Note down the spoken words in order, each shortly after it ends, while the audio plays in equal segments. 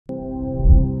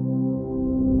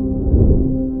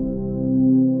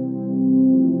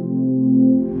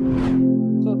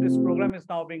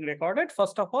now being recorded.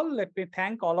 First of all, let me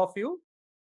thank all of you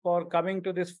for coming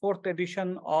to this 4th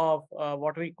edition of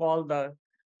what we call the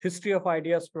History of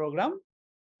Ideas program.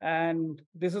 And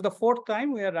this is the 4th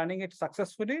time we are running it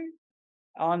successfully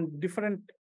on different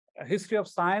history of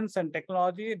science and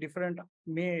technology, different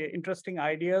interesting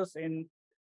ideas in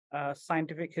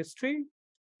scientific history.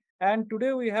 And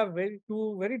today we have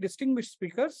two very distinguished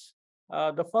speakers.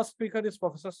 The first speaker is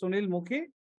Professor Sunil Mukhi,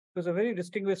 who is a very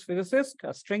distinguished physicist,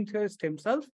 a string theorist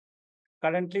himself,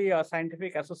 currently a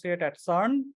scientific associate at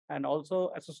CERN and also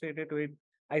associated with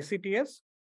ICTS.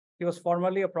 He was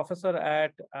formerly a professor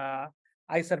at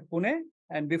IISER Pune,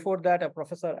 and before that, a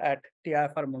professor at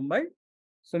TIFR Mumbai.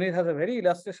 Sunil has a very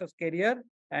illustrious career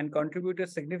and contributed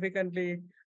significantly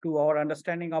to our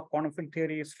understanding of quantum field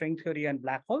theory, string theory, and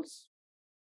black holes.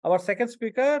 Our second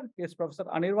speaker is Professor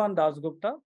Anirban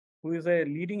Dasgupta, who is a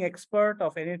leading expert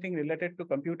of anything related to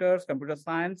computers, computer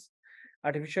science,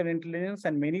 artificial intelligence,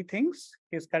 and many things.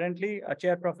 He is currently a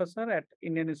chair professor at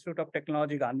Indian Institute of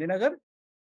Technology, Gandhinagar.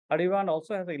 Anirban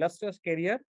also has an illustrious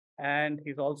career, and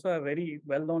he's also a very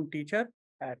well-known teacher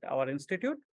at our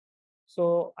institute.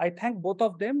 So I thank both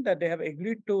of them that they have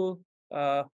agreed to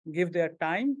give their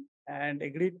time and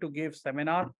agreed to give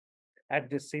seminar at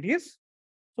this series.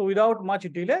 So without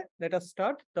much delay, let us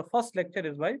start. The first lecture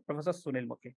is by Professor Sunil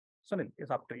Mukhi. Sunil,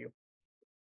 it's up to you.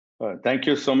 Thank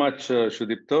you so much,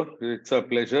 Sudipto. It's a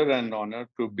pleasure and honor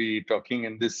to be talking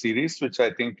in this series, which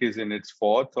I think is in its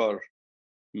 4th or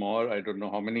more. I don't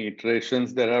know how many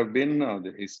iterations there have been,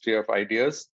 the history of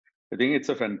ideas. I think it's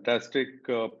a fantastic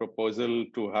proposal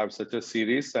to have such a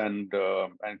series and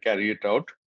carry it out.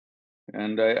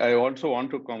 And I also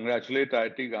want to congratulate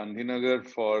IIT Gandhinagar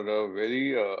for a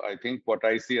very, I think what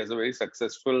I see as a very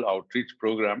successful outreach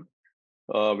program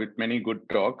with many good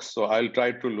talks. So I'll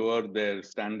try to lower their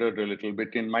standard a little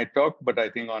bit in my talk, but I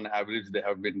think on average, they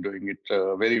have been doing it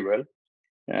very well.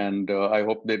 And I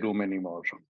hope they do many more.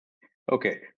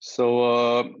 Okay,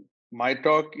 so my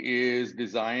talk is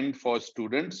designed for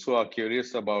students who are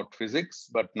curious about physics,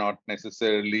 but not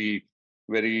necessarily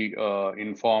very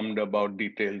informed about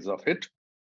details of it.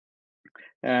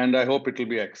 And I hope it will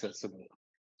be accessible.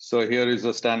 So here is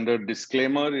a standard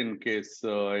disclaimer in case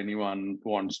anyone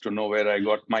wants to know where I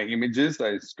got my images.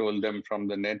 I stole them from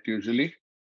the net usually.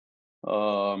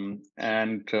 Then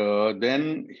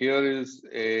here is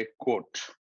a quote,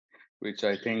 which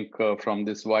I think from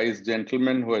this wise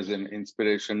gentleman who is an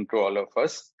inspiration to all of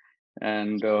us.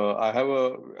 And I have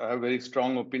very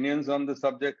strong opinions on the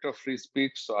subject of free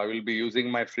speech. So I will be using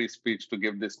my free speech to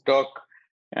give this talk.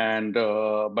 And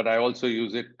but I also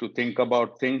use it to think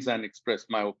about things and express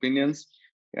my opinions.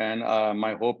 And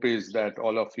my hope is that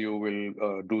all of you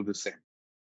will do the same.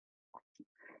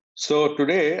 So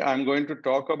today I'm going to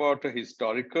talk about a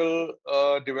historical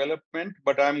development,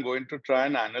 but I'm going to try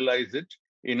and analyze it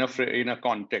in a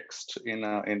context.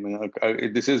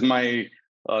 This is my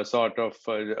sort of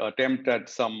attempt at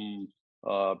some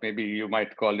maybe you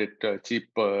might call it cheap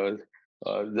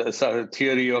the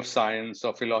theory of science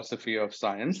or philosophy of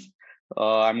science.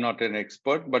 I'm not an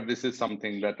expert, but this is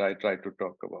something that I try to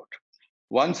talk about.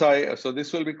 So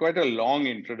this will be quite a long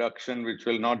introduction, which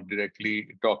will not directly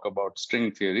talk about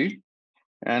string theory.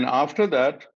 And after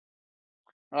that,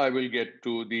 I will get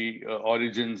to the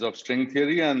origins of string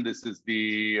theory, and this is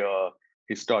the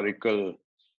historical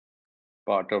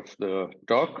part of the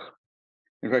talk.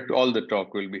 In fact, all the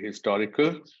talk will be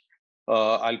historical.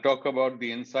 I'll talk about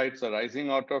the insights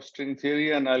arising out of string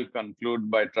theory, and I'll conclude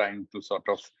by trying to sort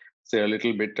of say a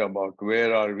little bit about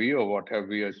where are we or what have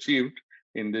we achieved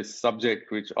in this subject,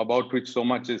 about which so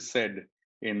much is said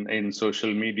in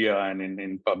social media and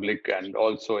in public, and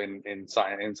also in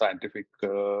scientific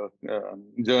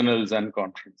journals and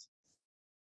conferences.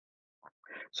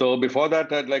 So before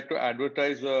that, I'd like to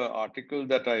advertise an article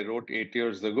that I wrote 8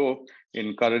 years ago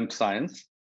in Current Science.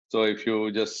 So if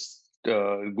you just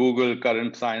Google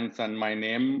Current Science and my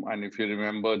name, and if you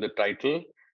remember the title,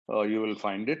 you will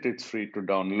find it. It's free to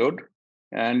download.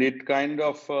 And it kind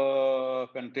of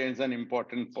contains an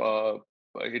important,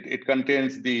 it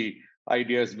contains the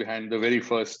ideas behind the very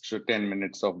first 10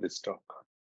 minutes of this talk.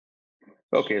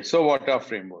 Okay, so what are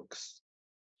frameworks?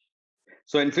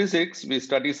 So in physics, we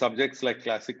study subjects like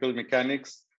classical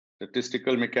mechanics,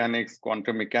 statistical mechanics,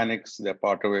 quantum mechanics. They're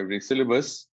part of every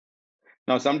syllabus.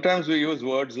 Now, sometimes we use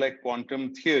words like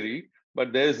quantum theory,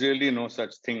 but there's really no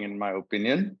such thing in my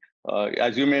opinion.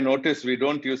 As you may notice, we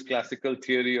don't use classical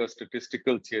theory or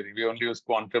statistical theory. We only use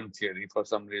quantum theory for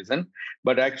some reason.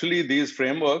 But actually, these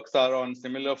frameworks are on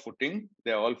similar footing.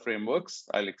 They're all frameworks.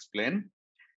 I'll explain.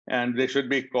 And they should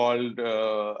be called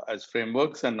as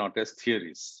frameworks and not as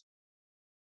theories.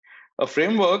 A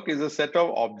framework is a set of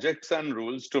objects and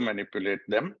rules to manipulate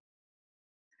them.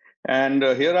 And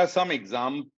here are some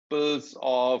examples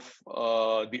of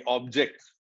the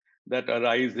objects that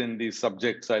arise in the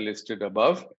subjects I listed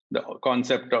above. The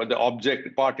concept of the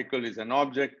object, particle is an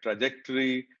object,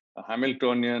 trajectory, a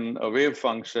Hamiltonian, a wave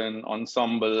function,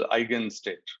 ensemble,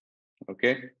 eigenstate.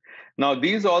 Okay. Now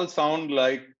these all sound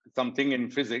like something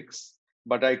in physics,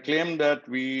 but I claim that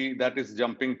that is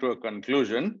jumping to a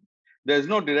conclusion. There's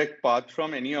no direct path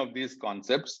from any of these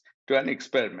concepts to an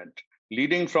experiment.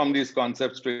 Leading from these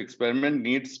concepts to experiment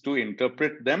needs to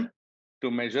interpret them.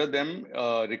 To measure them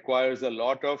requires a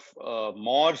lot of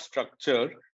more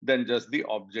structure than just the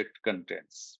object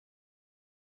contents.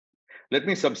 Let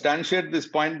me substantiate this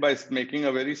point by making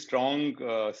a very strong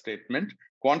statement.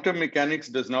 Quantum mechanics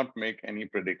does not make any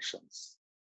predictions.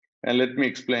 And let me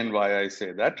explain why I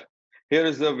say that. Here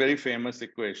is a very famous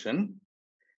equation.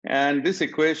 And this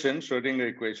equation, Schrodinger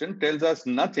equation, tells us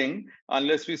nothing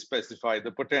unless we specify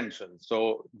the potential.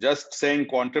 So just saying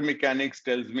quantum mechanics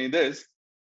tells me this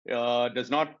does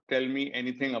not tell me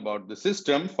anything about the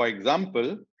system. For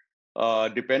example,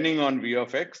 depending on V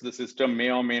of X, the system may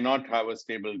or may not have a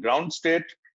stable ground state.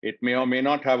 It may or may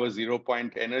not have a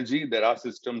 0-point energy. There are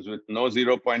systems with no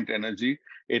 0-point energy.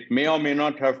 It may or may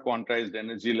not have quantized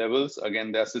energy levels.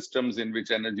 Again, there are systems in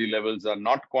which energy levels are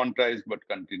not quantized but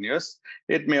continuous.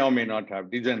 It may or may not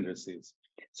have degeneracies.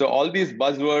 So all these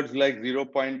buzzwords like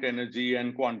 0-point energy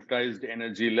and quantized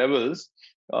energy levels,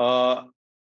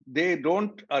 they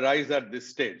don't arise at this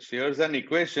stage. Here's an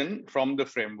equation from the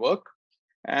framework.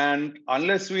 And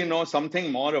unless we know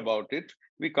something more about it,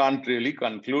 we can't really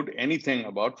conclude anything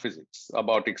about physics,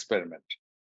 about experiment.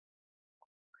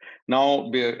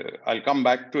 Now, I'll come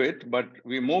back to it, but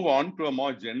we move on to a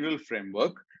more general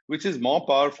framework, which is more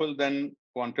powerful than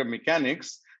quantum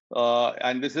mechanics.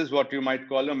 And this is what you might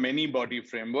call a many-body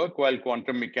framework, while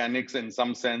quantum mechanics, in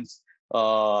some sense,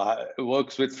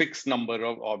 works with fixed number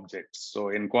of objects. So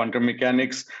in quantum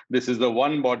mechanics, this is the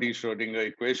one-body Schrodinger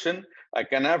equation. I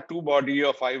can have 2-body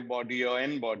or 5-body or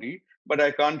n-body, but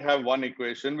I can't have one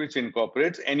equation which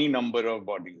incorporates any number of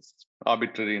bodies,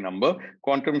 arbitrary number.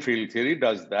 Quantum field theory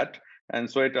does that. And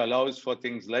so it allows for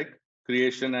things like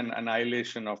creation and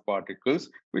annihilation of particles,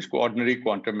 which ordinary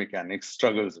quantum mechanics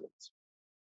struggles with.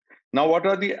 Now, what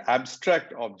are the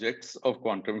abstract objects of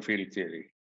quantum field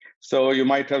theory? So you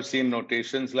might have seen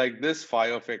notations like this. Phi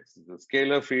of x is a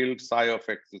scalar field, psi of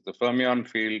x is the fermion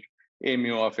field, a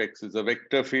mu of x is a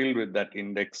vector field with that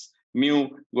index mu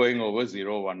going over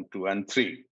 0, 1, 2, and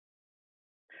 3.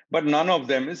 But none of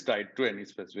them is tied to any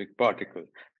specific particle.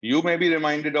 You may be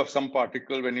reminded of some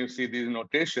particle when you see these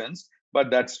notations,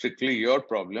 but that's strictly your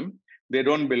problem. They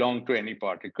don't belong to any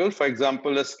particle. For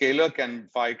example, a scalar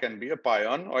phi can be a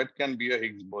pion, or it can be a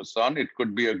Higgs boson. It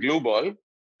could be a glue ball.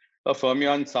 A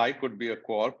fermion psi could be a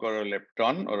quark or a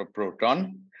lepton or a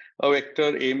proton. A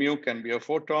vector a mu can be a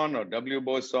photon or W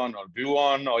boson or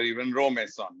gluon or even rho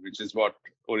meson, which is what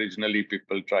originally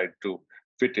people tried to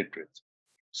fit it with.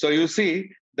 So you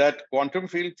see that quantum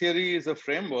field theory is a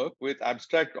framework with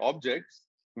abstract objects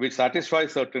which satisfy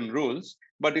certain rules,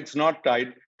 but it's not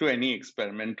tied to any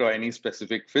experiment or any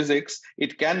specific physics.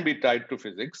 It can be tied to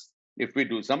physics if we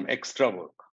do some extra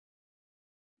work.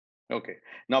 Okay.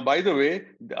 Now, by the way,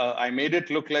 I made it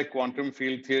look like quantum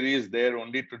field theory is there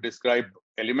only to describe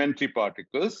elementary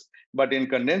particles, but in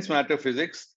condensed matter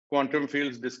physics, quantum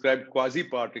fields describe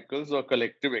quasi-particles or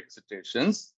collective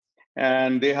excitations,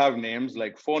 and they have names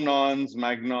like phonons,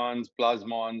 magnons,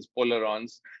 plasmons,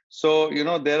 polarons. So,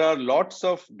 there are lots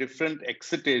of different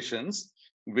excitations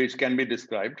which can be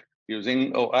described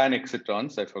using, and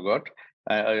excitons, I forgot,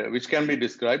 which can be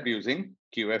described using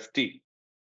QFT.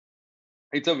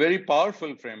 It's a very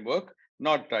powerful framework,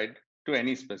 not tied to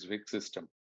any specific system.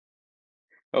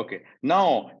 Okay,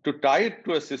 now to tie it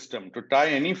to a system, to tie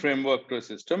any framework to a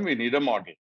system, we need a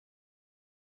model.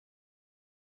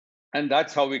 And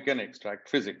that's how we can extract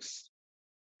physics.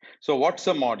 So what's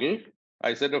a model?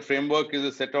 I said a framework is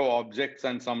a set of objects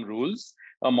and some rules.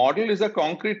 A model is a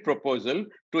concrete proposal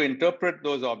to interpret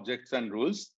those objects and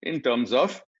rules in terms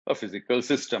of a physical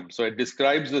system. So it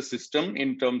describes the system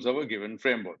in terms of a given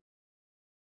framework.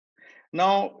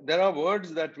 Now, there are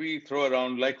words that we throw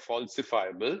around like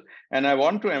falsifiable, and I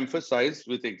want to emphasize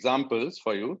with examples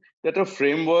for you that a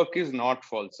framework is not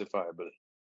falsifiable.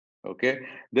 Okay,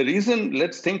 the reason,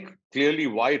 let's think clearly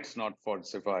why it's not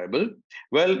falsifiable.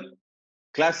 Well,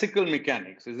 classical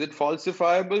mechanics, is it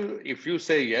falsifiable? If you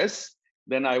say yes,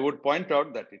 then I would point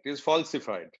out that it is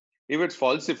falsified. If it's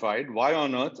falsified, why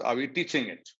on earth are we teaching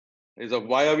it?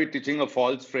 Why are we teaching a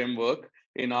false framework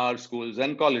in our schools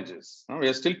and colleges? We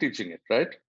are still teaching it, right?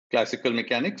 Classical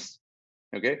mechanics.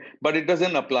 Okay, but it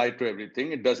doesn't apply to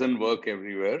everything. It doesn't work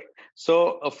everywhere.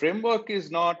 So a framework is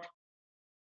not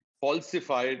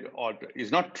falsified or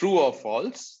is not true or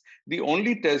false. The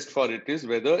only test for it is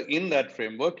whether in that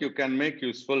framework you can make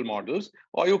useful models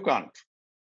or you can't.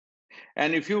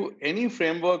 And if you, any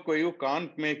framework where you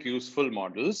can't make useful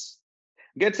models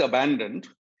gets abandoned,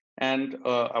 and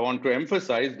I want to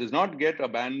emphasize, does not get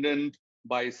abandoned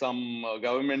by some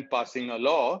government passing a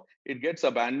law. It gets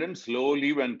abandoned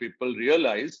slowly when people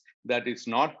realize that it's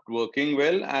not working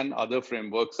well and other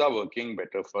frameworks are working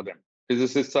better for them.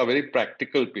 Physicists are very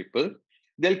practical people.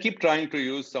 They'll keep trying to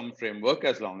use some framework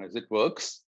as long as it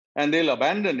works, and they'll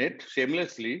abandon it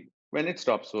shamelessly when it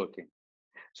stops working.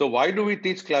 So why do we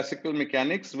teach classical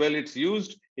mechanics? Well, it's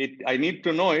used, I need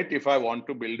to know it if I want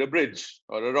to build a bridge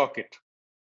or a rocket.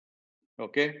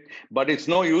 Okay, but it's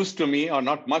no use to me, or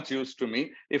not much use to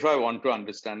me, if I want to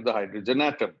understand the hydrogen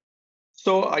atom.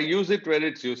 So I use it where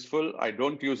it's useful. I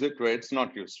don't use it where it's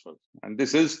not useful. And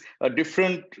this is a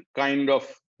different kind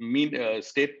of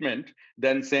statement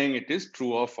than saying it is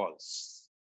true or false.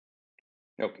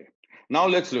 Okay, now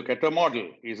let's look at a model.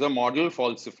 Is a model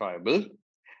falsifiable?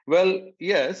 Well,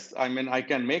 yes. I mean, I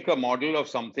can make a model of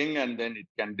something and then it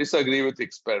can disagree with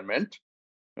experiment.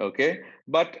 Okay,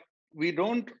 but we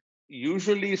don't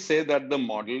usually say that the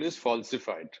model is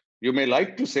falsified. You may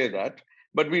like to say that,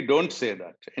 but we don't say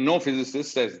that. No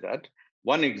physicist says that.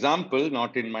 One example,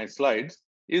 not in my slides,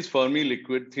 is Fermi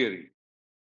liquid theory.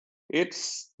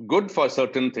 It's good for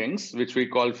certain things, which we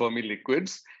call Fermi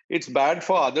liquids. It's bad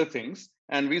for other things,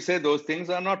 and we say those things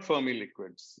are not Fermi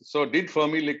liquids. So did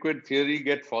Fermi liquid theory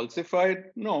get falsified?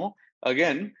 No.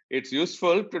 Again, it's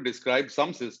useful to describe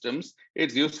some systems.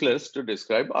 It's useless to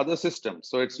describe other systems.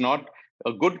 So it's not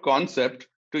a good concept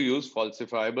to use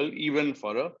falsifiable even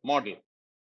for a model.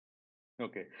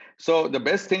 Okay, so the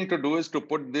best thing to do is to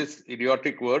put this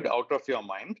idiotic word out of your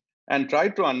mind and try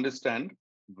to understand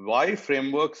why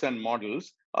frameworks and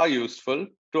models are useful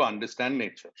to understand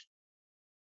nature.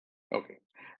 Okay,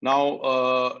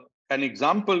 now an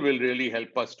example will really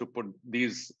help us to put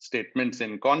these statements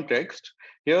in context.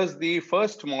 Here's the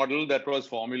first model that was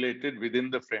formulated within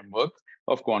the framework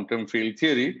of quantum field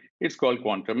theory. It's called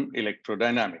quantum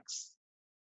electrodynamics.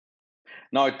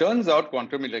 Now, it turns out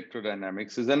quantum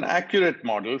electrodynamics is an accurate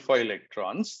model for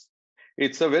electrons.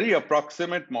 It's a very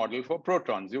approximate model for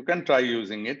protons. You can try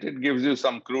using it. It gives you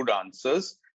some crude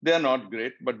answers. They are not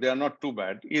great, but they are not too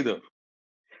bad either.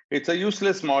 It's a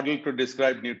useless model to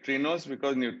describe neutrinos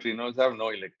because neutrinos have no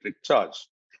electric charge.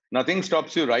 Nothing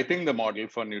stops you writing the model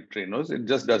for neutrinos. It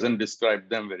just doesn't describe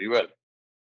them very well.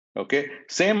 Okay,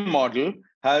 same model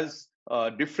has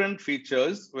different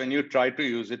features when you try to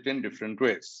use it in different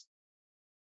ways.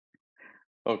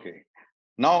 Okay,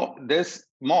 now there's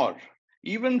more.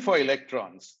 Even for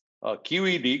electrons,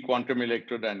 QED, quantum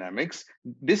electrodynamics,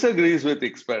 disagrees with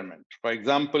experiment. For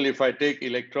example, if I take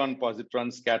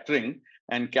electron-positron scattering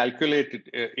and calculate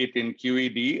it in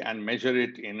QED and measure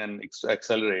it in an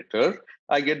accelerator,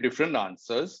 I get different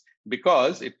answers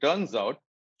because it turns out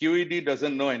QED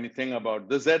doesn't know anything about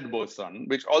the Z boson,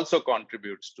 which also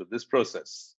contributes to this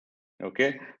process.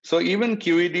 Okay, so even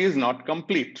QED is not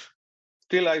complete.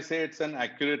 Still, I say it's an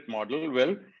accurate model.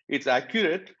 Well, it's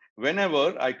accurate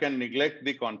whenever I can neglect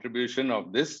the contribution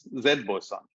of this Z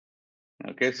boson.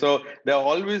 Okay, so there are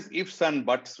always ifs and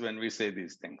buts when we say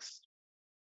these things.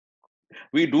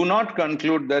 We do not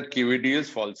conclude that QED is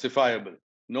falsifiable.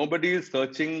 Nobody is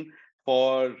searching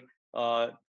for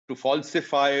to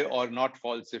falsify or not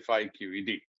falsify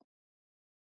QED.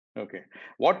 Okay,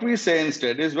 what we say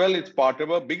instead is, well, it's part of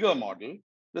a bigger model,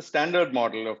 the standard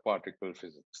model of particle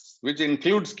physics, which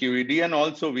includes QED and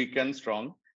also weak and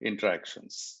strong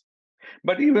interactions.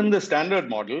 But even the standard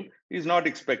model is not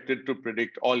expected to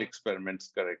predict all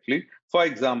experiments correctly. For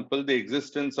example, the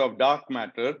existence of dark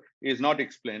matter is not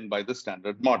explained by the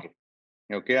standard model.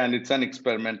 Okay, and it's an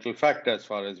experimental fact as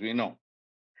far as we know.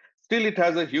 Still, it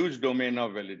has a huge domain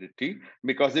of validity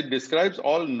because it describes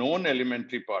all known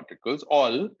elementary particles,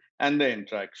 all, and their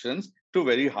interactions to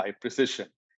very high precision.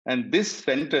 And this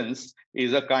sentence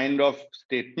is a kind of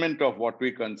statement of what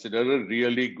we consider a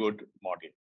really good model.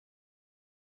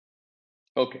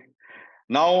 Okay,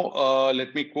 now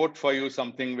let me quote for you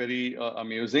something very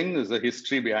amusing. There's a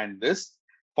history behind this.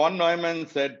 Von Neumann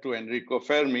said to Enrico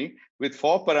Fermi, with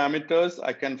 4 parameters,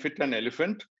 I can fit an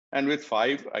elephant, and with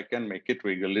 5, I can make it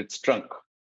wiggle its trunk.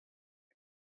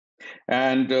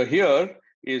 And here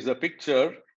is a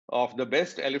picture of the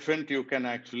best elephant you can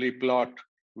actually plot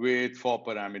with 4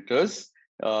 parameters.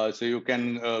 So you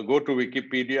can go to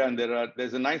Wikipedia, and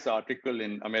there's a nice article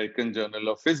in American Journal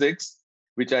of Physics,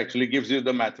 which actually gives you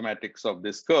the mathematics of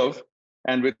this curve.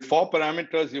 And with 4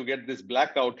 parameters, you get this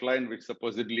black outline, which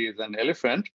supposedly is an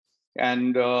elephant.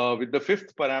 And with the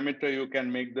 5th parameter, you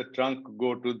can make the trunk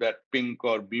go to that pink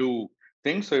or blue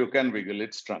thing, so you can wiggle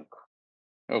its trunk.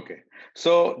 Okay,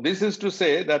 so this is to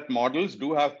say that models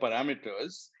do have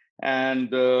parameters,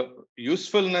 and the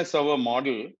usefulness of a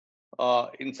model,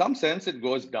 in some sense, it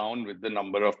goes down with the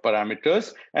number of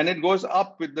parameters, and it goes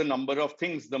up with the number of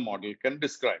things the model can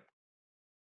describe.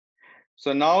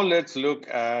 So now let's look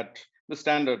at the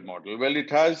standard model. Well, it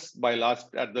has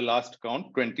at the last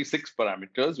count 26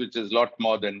 parameters, which is a lot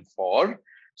more than 4.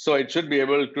 So it should be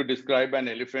able to describe an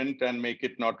elephant and make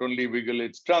it not only wiggle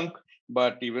its trunk,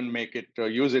 but even make it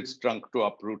use its trunk to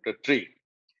uproot a tree.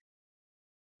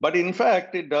 But in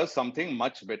fact, it does something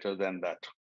much better than that.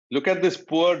 Look at this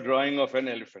poor drawing of an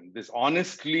elephant. This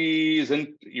honestly isn't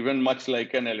even much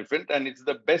like an elephant, and it's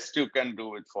the best you can do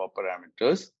with 4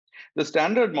 parameters. The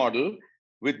standard model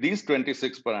with these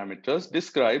 26 parameters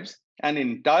describes an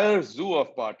entire zoo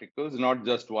of particles, not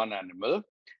just one animal,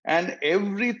 and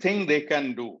everything they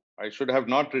can do. I should have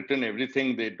not written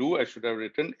everything they do. I should have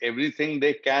written everything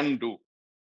they can do.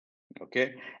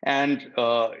 Okay, and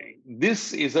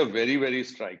this is a very, very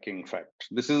striking fact.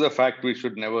 This is a fact we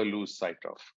should never lose sight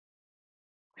of.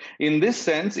 In this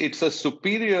sense, it's a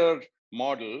superior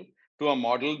model to a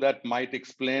model that might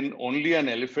explain only an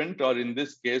elephant, or in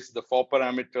this case, the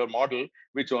 4-parameter model,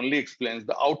 which only explains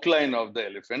the outline of the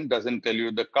elephant, doesn't tell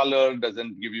you the color,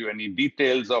 doesn't give you any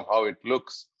details of how it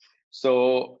looks.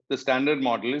 So the standard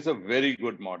model is a very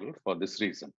good model for this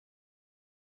reason.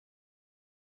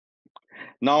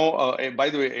 Now, by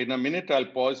the way, in a minute, I'll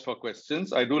pause for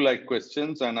questions. I do like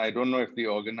questions, and I don't know if the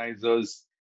organizers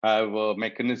have a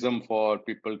mechanism for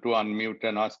people to unmute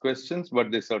and ask questions,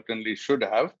 but they certainly should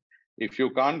have. If you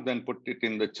can't, then put it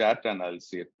in the chat and I'll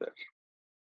see it there.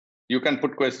 You can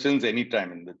put questions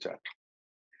anytime in the chat.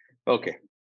 Okay.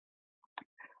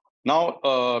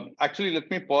 Now, actually,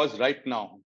 let me pause right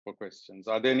now for questions.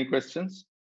 Are there any questions?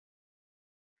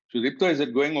 Sudipto, is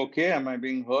it going okay? Am I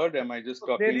being heard? Am I just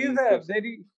talking?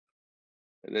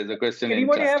 There's a question.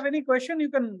 Anybody have any question? You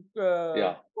can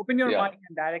open your mic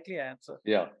and directly answer.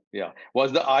 Yeah.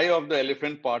 Was the eye of the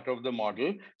elephant part of the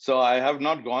model? So I have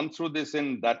not gone through this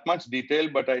in that much detail,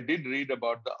 but I did read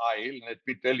about the eye. Let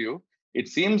me tell you, it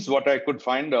seems what I could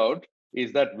find out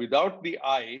is that without the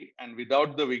eye and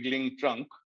without the wiggling trunk,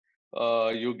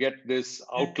 you get this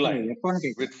outline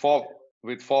with four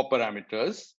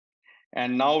parameters.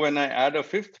 And now when I add a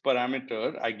 5th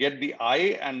parameter, I get the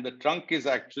eye, and the trunk is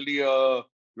actually a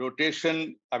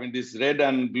rotation. I mean, this red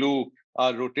and blue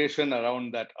are rotation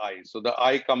around that eye. So the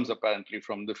eye comes apparently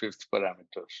from the 5th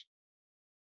parameter.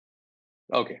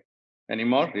 Okay, any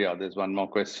more? Yeah, there's one more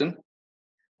question.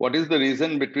 What is the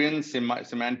reason between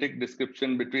semantic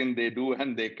description between they do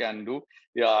and they can do?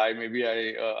 Yeah, maybe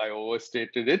I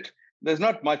overstated it. There's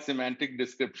not much semantic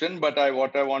description, but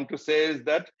what I want to say is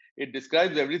that it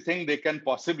describes everything they can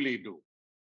possibly do.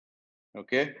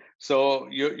 Okay, so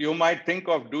you might think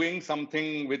of doing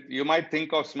something with, you might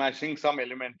think of smashing some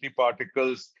elementary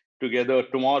particles together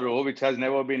tomorrow, which has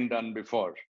never been done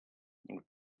before.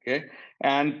 Okay,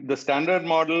 and the standard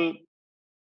model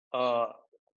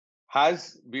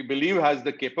we believe has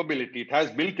the capability, it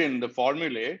has built in the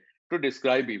formulae to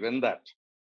describe even that.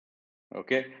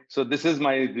 Okay, so this is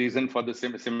my reason for the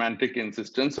semantic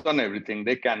insistence on everything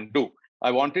they can do. I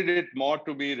wanted it more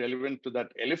to be relevant to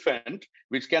that elephant,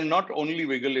 which can not only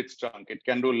wiggle its trunk, it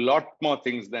can do a lot more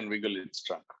things than wiggle its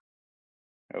trunk.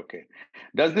 Okay,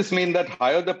 does this mean that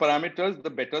higher the parameters,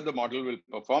 the better the model will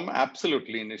perform?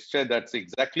 Absolutely, Nishchay, that's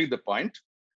exactly the point.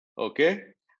 Okay,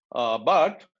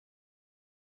 but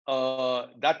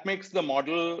that makes the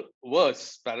model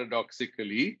worse,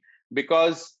 paradoxically,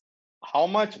 because how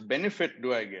much benefit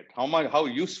do I get? How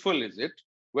useful is it?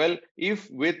 Well,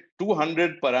 if with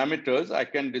 200 parameters, I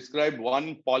can describe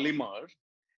one polymer,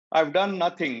 I've done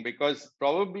nothing, because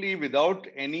probably without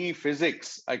any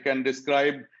physics, I can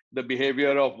describe the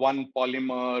behavior of one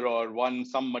polymer or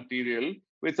some material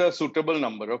with a suitable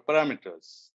number of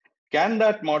parameters. Can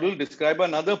that model describe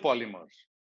another polymer?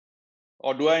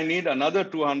 Or do I need another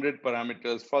 200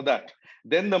 parameters for that?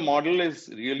 Then the model is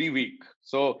really weak.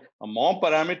 So a more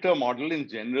parameter model in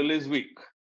general is weak.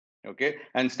 Okay,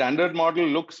 and standard model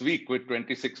looks weak with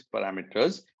 26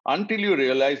 parameters until you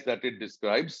realize that it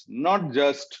describes not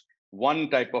just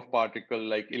one type of particle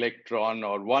like electron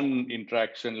or one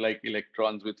interaction like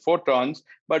electrons with photons,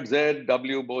 but Z,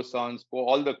 W bosons,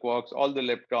 all the quarks, all the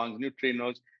leptons,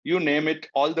 neutrinos, you name it,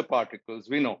 all the particles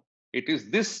we know. It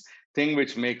is this thing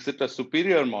which makes it a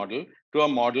superior model to a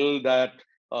model that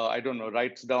I don't know,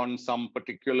 writes down some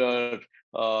particular,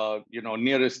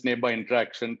 nearest neighbor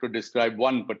interaction to describe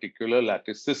one particular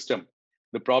lattice system.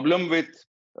 The problem with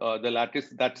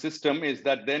that system is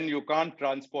that then you can't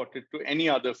transport it to any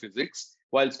other physics.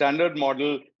 While standard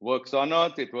model works on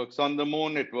Earth, it works on the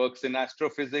moon, it works in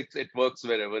astrophysics, it works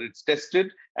wherever it's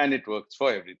tested, and it works for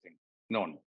everything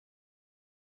known.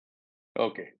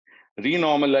 Okay.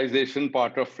 Renormalization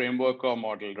part of framework or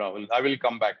model, Rahul. I will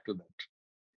come back to that.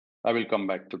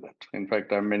 In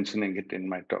fact, I'm mentioning it in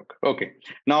my talk. Okay.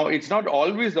 Now, it's not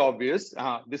always obvious.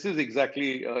 This is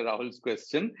exactly Rahul's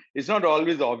question. It's not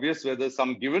always obvious whether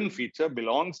some given feature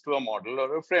belongs to a model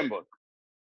or a framework.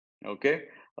 Okay.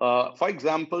 For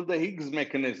example, the Higgs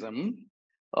mechanism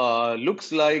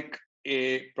looks like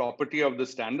a property of the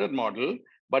standard model,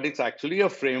 but it's actually a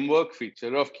framework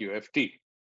feature of QFT.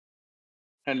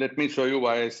 And let me show you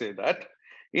why I say that.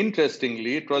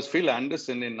 Interestingly, it was Phil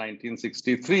Anderson in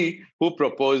 1963 who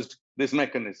proposed this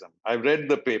mechanism. I've read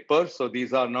the paper, so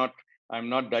these are not, I'm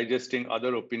not digesting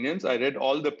other opinions. I read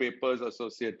all the papers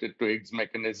associated to Higgs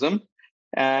mechanism.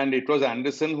 And it was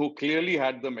Anderson who clearly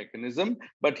had the mechanism,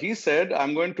 but he said,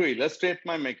 I'm going to illustrate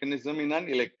my mechanism in an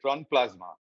electron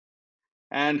plasma.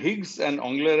 And Higgs and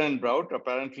Ongler and Brout,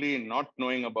 apparently not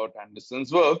knowing about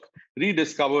Anderson's work,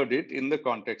 rediscovered it in the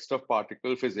context of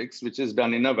particle physics, which is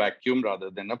done in a vacuum rather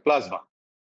than a plasma.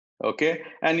 Okay,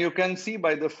 and you can see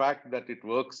by the fact that it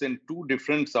works in two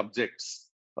different subjects,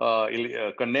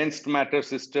 a condensed matter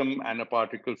system and a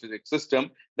particle physics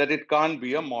system, that it can't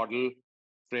be a model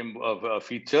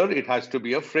feature, it has to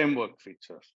be a framework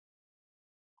feature.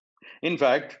 In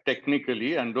fact,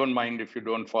 technically, and don't mind if you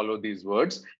don't follow these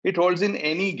words, it holds in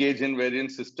any gauge invariant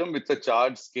system with a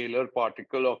charged scalar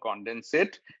particle or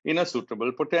condensate in a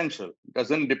suitable potential. It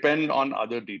doesn't depend on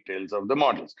other details of the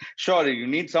models. Sure, you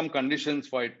need some conditions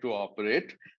for it to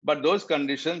operate, but those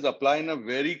conditions apply in a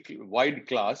very wide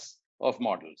class of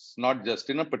models, not just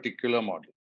in a particular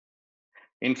model.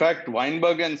 In fact,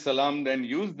 Weinberg and Salam then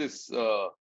use this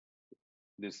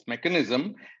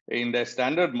mechanism in their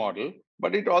standard model,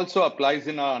 but it also applies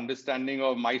in our understanding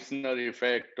of Meissner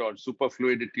effect or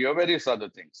superfluidity or various other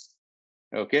things.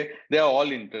 Okay, they are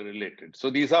all interrelated. So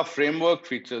these are framework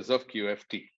features of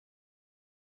QFT.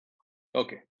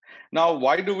 Okay, now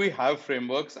why do we have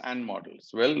frameworks and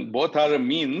models? Well, both are a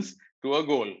means to a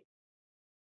goal.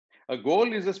 A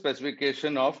goal is a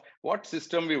specification of what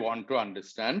system we want to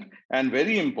understand, and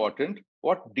very important,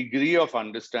 what degree of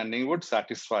understanding would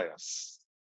satisfy us.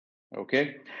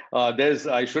 Okay,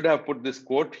 I should have put this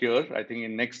quote here. I think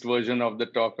in next version of the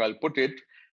talk, I'll put it.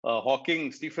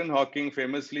 Stephen Hawking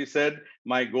famously said,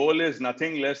 "My goal is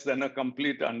nothing less than a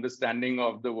complete understanding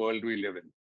of the world we live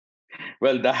in."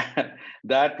 Well,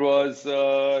 that was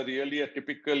really a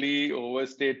typically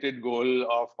overstated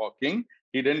goal of Hawking.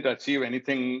 He didn't achieve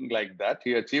anything like that.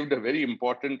 He achieved a very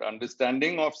important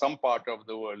understanding of some part of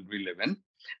the world we live in.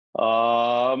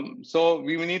 So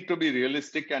we need to be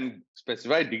realistic and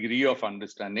specify degree of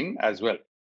understanding as well.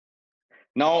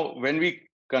 Now, when we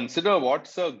consider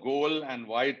what's a goal and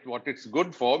what it's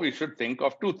good for, we should think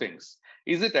of two things.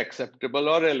 Is it acceptable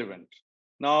or relevant?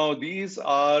 Now, these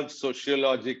are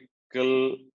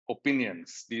sociological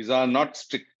opinions. These are not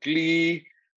strictly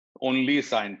only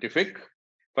scientific.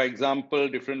 For example,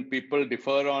 different people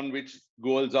differ on which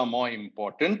goals are more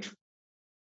important.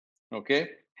 Okay.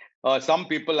 Some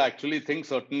people actually think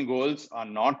certain goals are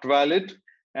not valid.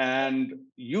 And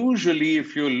usually,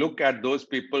 if you look at those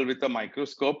people with a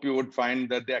microscope, you would find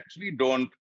that they actually don't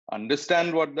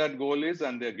understand what that goal is,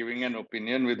 and they're giving an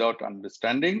opinion without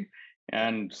understanding.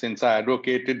 And since I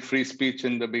advocated free speech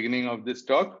in the beginning of this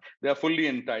talk, they are fully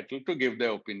entitled to give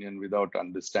their opinion without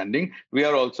understanding. We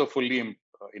are also fully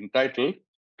entitled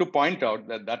to point out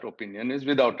that that opinion is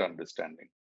without understanding.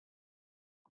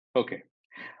 Okay.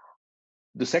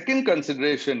 The second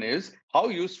consideration is how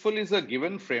useful is a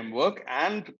given framework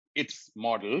and its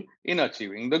model in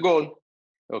achieving the goal.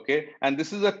 Okay, and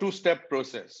this is a two-step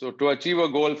process. So to achieve a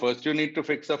goal, first you need to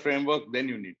fix a framework, then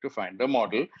you need to find a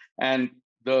model. And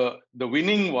the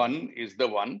winning one is the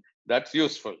one that's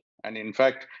useful. And in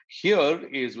fact, here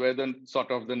is where the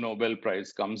sort of the Nobel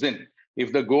Prize comes in.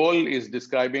 If the goal is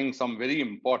describing some very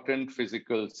important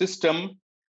physical system,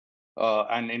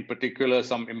 and in particular,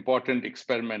 some important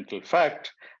experimental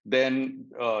fact, then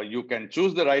you can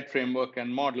choose the right framework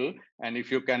and model. And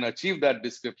if you can achieve that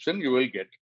description, you will get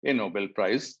a Nobel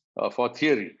Prize for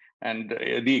theory. And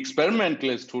the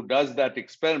experimentalist who does that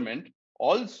experiment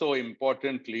also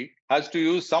importantly has to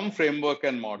use some framework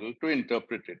and model to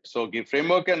interpret it. So the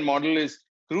framework and model is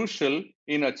crucial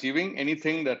in achieving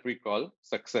anything that we call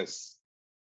success.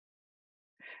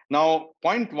 Now,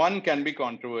 point one can be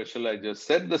controversial, I just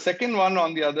said. The second one,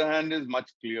 on the other hand, is much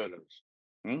clearer.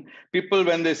 People,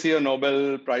 when they see a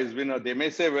Nobel Prize winner, they may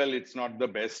say, well, it's not the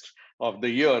best of the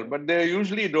year, but they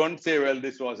usually don't say, well,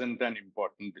 this wasn't an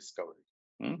important discovery.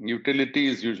 Utility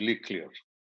is usually clear.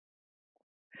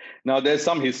 Now, there's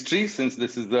some history, since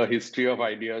this is the history of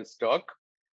ideas talk.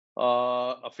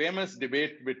 A famous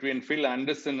debate between Phil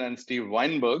Anderson and Steve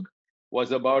Weinberg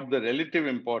was about the relative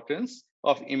importance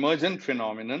of emergent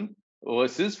phenomenon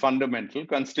versus fundamental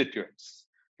constituents.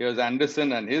 Here's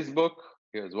Anderson and his book.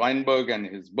 Here's Weinberg and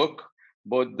his book.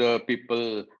 Both the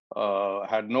people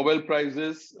had Nobel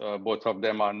Prizes. Both of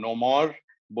them are no more.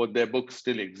 Both their books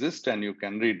still exist, and you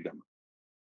can read them.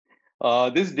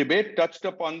 This debate touched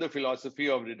upon the philosophy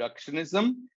of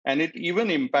reductionism, and it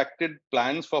even impacted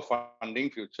plans for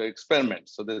funding future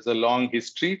experiments. So there's a long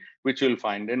history, which you'll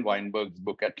find in Weinberg's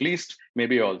book, at least,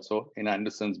 maybe also in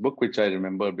Anderson's book, which I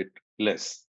remember a bit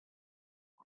less.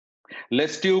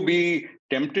 Lest you be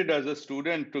tempted as a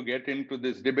student to get into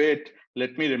this debate,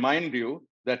 let me remind you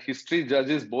that history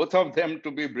judges both of them to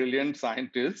be brilliant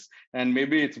scientists, and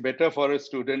maybe it's better for a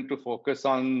student to focus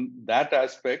on that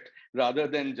aspect rather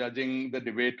than judging the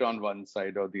debate on one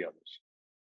side or the other.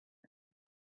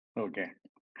 Okay,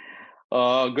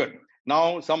 good.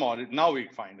 Now we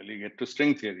finally get to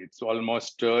string theory. It's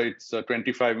almost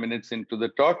 25 minutes into the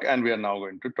talk, and we are now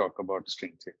going to talk about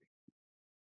string theory.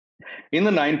 In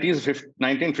the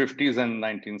 1950s and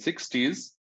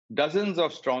 1960s, dozens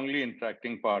of strongly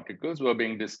interacting particles were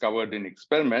being discovered in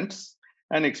experiments,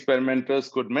 and experimenters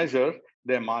could measure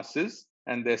their masses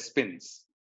and their spins.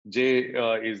 J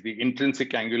is the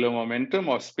intrinsic angular momentum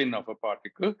or spin of a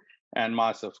particle, and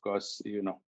mass, of course, you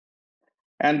know.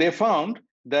 And they found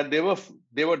that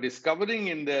they were discovering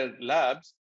in their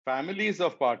labs families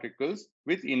of particles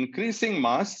with increasing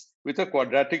mass with a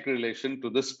quadratic relation to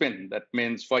the spin. That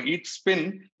means for each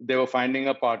spin, they were finding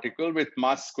a particle with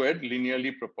mass squared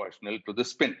linearly proportional to the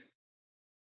spin.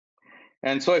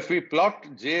 And so if we plot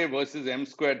J versus M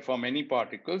squared for many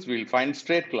particles, we'll find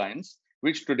straight lines,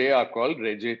 which today are called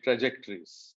J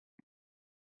trajectories.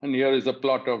 And here is a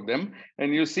plot of them.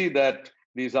 And you see that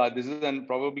this is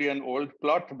probably an old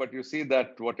plot, but you see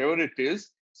that whatever it is,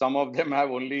 some of them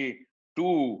have only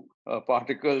two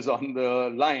particles on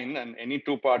the line, and any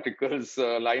two particles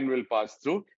line will pass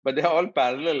through, but they're all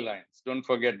parallel lines. Don't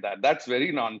forget that. That's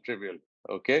very non-trivial,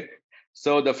 okay?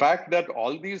 So the fact that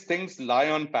all these things lie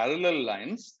on parallel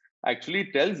lines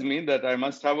actually tells me that I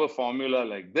must have a formula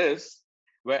like this,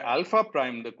 where alpha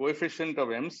prime, the coefficient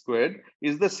of M squared,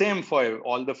 is the same for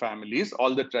all the families,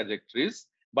 all the trajectories,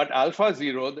 but alpha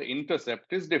 0, the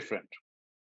intercept, is different,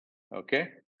 okay?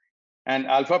 And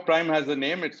alpha prime has a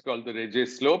name, it's called the J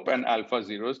slope, and alpha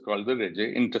 0 is called the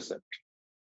J intercept.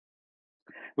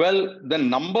 Well, the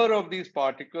number of these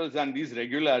particles and these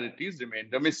regularities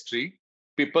remained a mystery.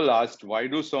 People asked, why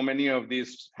do so many of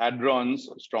these hadrons,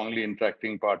 strongly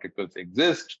interacting particles,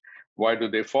 exist? Why do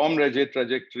they form J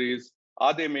trajectories?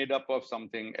 Are they made up of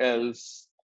something else?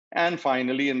 And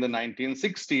finally, in the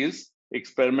 1960s,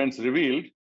 experiments revealed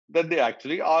that they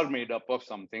actually are made up of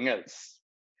something else.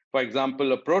 For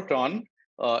example, a proton,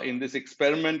 in this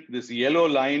experiment, this yellow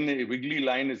line, a wiggly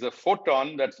line, is a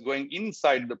photon that's going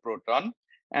inside the proton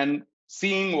and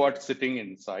seeing what's sitting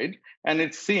inside. And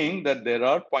it's seeing that there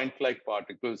are point-like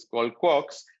particles called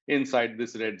quarks inside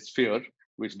this red sphere,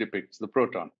 which depicts the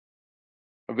proton.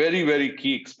 A very, very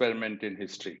key experiment in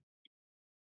history.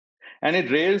 And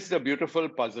it raised a beautiful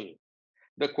puzzle.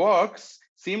 The quarks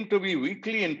seem to be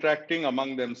weakly interacting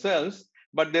among themselves,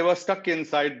 but they were stuck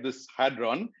inside this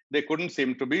hadron. They couldn't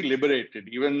seem to be liberated.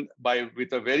 Even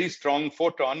with a very strong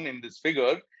photon in this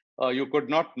figure, you could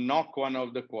not knock one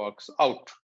of the quarks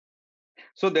out.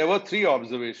 So there were three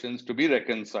observations to be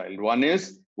reconciled. One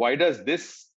is, why does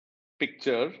this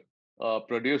picture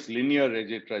produce linear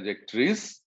J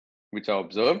trajectories, which are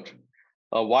observed?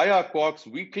 Why are quarks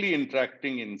weakly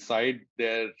interacting inside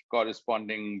their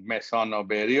corresponding meson or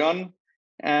baryon?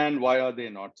 And why are they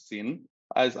not seen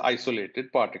as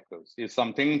isolated particles? Is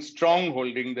something strong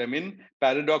holding them in?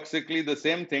 Paradoxically, the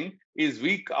same thing is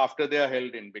weak after they are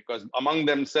held in, because among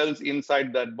themselves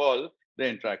inside that ball, the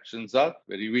interactions are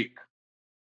very weak.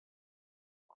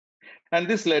 And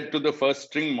this led to the first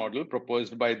string model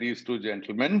proposed by these two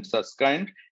gentlemen,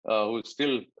 Susskind, who is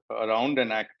still around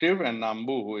and active, and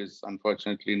Nambu, who is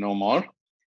unfortunately no more,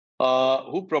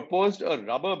 who proposed a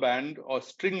rubber band or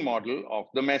string model of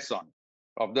the meson,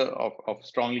 of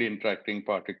strongly interacting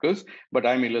particles, but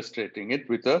I'm illustrating it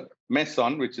with a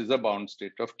meson, which is a bound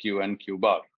state of Q and Q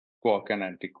bar, quark and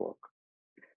antiquark.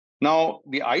 Now,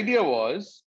 the idea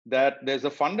was that there's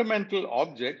a fundamental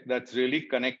object that's really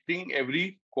connecting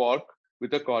every quark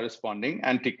with a corresponding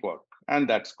antiquark, and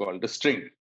that's called a string.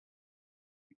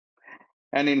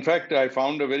 And in fact, I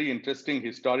found a very interesting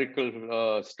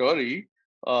historical story.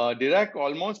 Dirac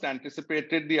almost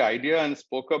anticipated the idea and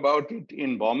spoke about it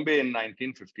in Bombay in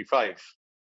 1955.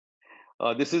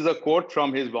 This is a quote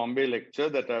from his Bombay lecture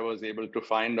that I was able to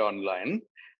find online,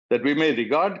 that we may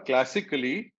regard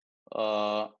classically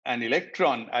an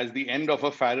electron as the end of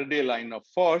a Faraday line of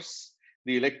force.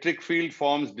 The electric field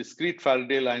forms discrete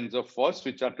Faraday lines of force,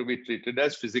 which are to be treated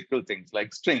as physical things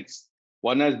like strings.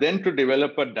 One has then to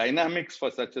develop a dynamics for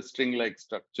such a string-like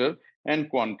structure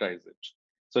and quantize it.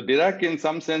 So Dirac, in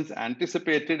some sense,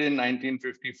 anticipated in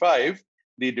 1955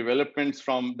 the developments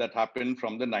that happened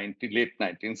from the late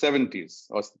 1970s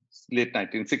or late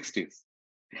 1960s.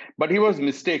 But he was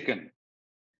mistaken.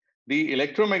 The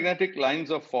electromagnetic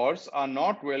lines of force are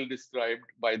not well described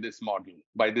by this model,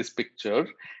 by this picture.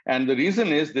 And the reason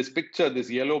is this picture,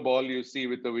 this yellow ball you see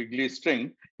with the wiggly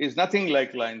string, is nothing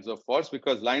like lines of force,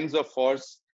 because lines of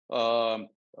force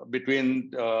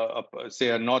between,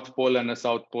 say, a north pole and a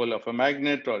south pole of a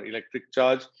magnet or electric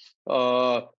charge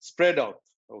spread out.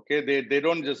 Okay, they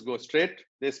don't just go straight,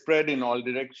 they spread in all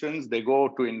directions, they go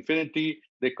to infinity,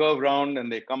 they curve round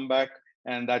and they come back,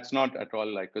 and that's not at all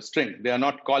like a string. They are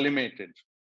not collimated.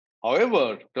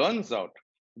 However, turns out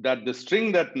that the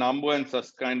string that Nambu and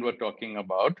Susskind were talking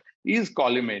about is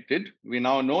collimated. We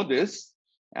now know this.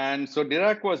 And so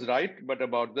Dirac was right, but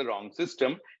about the wrong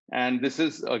system. And this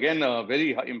is, again, a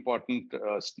very important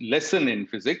lesson in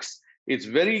physics. It's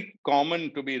very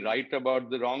common to be right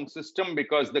about the wrong system,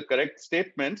 because the correct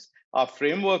statements are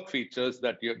framework features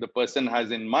that the person has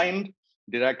in mind.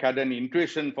 Dirac had an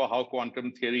intuition for how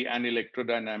quantum theory and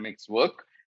electrodynamics work,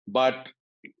 but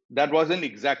that wasn't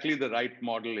exactly the right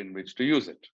model in which to use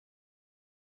it.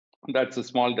 That's a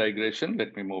small digression.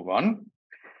 Let me move on.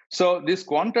 So this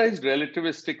quantized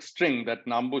relativistic string that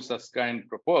Nambu Susskind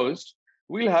proposed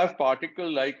will have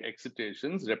particle-like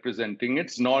excitations representing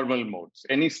its normal modes.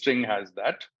 Any string has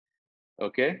that,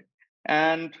 okay?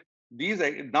 And these,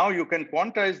 now you can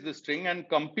quantize the string and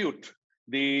compute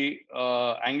the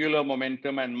angular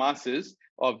momentum and masses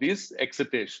of these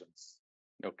excitations,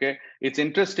 okay? It's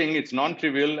interesting, it's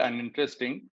non-trivial and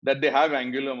interesting that they have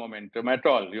angular momentum at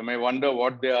all. You may wonder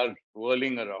what they are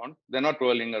whirling around. They're not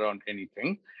whirling around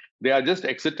anything. They are just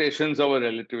excitations of a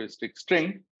relativistic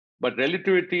string. But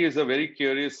relativity is a very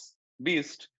curious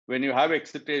beast. When you have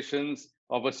excitations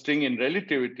of a string in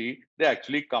relativity, they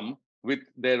actually come with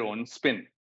their own spin.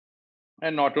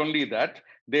 And not only that,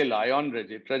 they lie on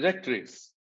rigid trajectories.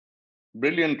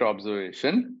 Brilliant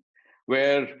observation,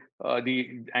 where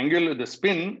the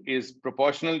spin is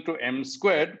proportional to m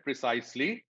squared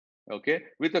precisely, okay,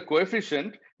 with a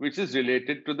coefficient which is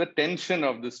related to the tension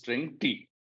of the string T.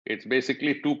 It's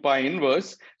basically 2 pi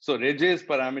inverse. So Rege's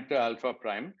parameter alpha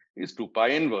prime is 2 pi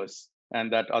inverse.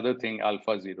 And that other thing,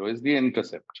 alpha 0, is the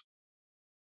intercept.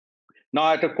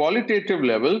 Now, at a qualitative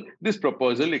level, this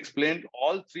proposal explained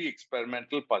all three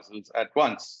experimental puzzles at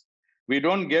once. We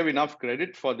don't give enough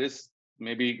credit for this,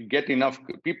 maybe get enough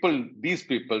people, these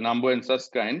people, Nambu and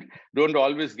Susskind, don't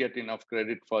always get enough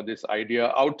credit for this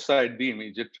idea outside the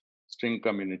immediate string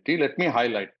community. Let me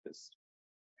highlight this.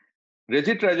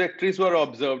 Rigid trajectories were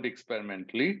observed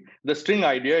experimentally. The string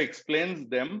idea explains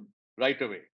them right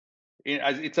away.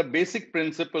 As it's a basic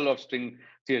principle of string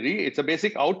theory, it's a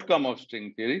basic outcome of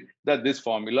string theory that this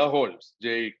formula holds.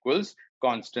 J equals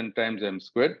constant times m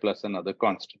squared plus another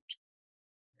constant.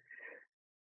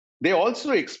 They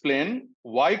also explain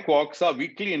why quarks are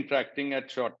weakly interacting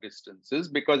at short distances,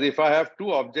 because if I have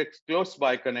two objects close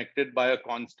by connected by a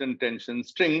constant tension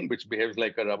string, which behaves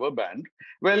like a rubber band,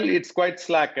 well, it's quite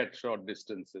slack at short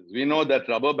distances. We know that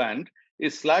rubber band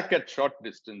is slack at short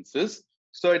distances,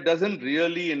 so it doesn't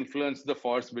really influence the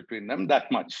force between them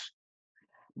that much.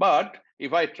 But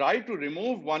if I try to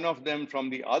remove one of them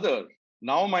from the other,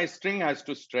 now my string has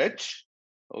to stretch.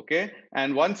 Okay,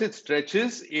 and once it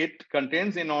stretches, it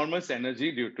contains enormous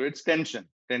energy due to its tension.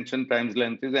 Tension times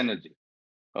length is energy.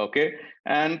 Okay,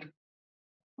 and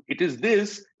it is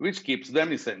this which keeps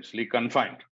them essentially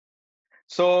confined.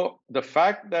 So the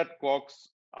fact that quarks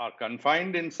are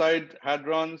confined inside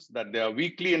hadrons, that they are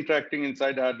weakly interacting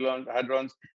inside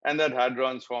hadrons, and that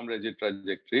hadrons form rigid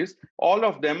trajectories, all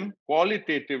of them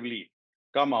qualitatively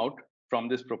come out from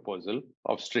this proposal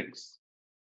of strings.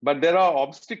 But there are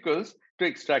obstacles to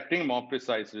extracting more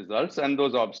precise results, and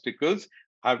those obstacles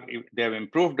have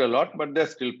improved a lot, but they're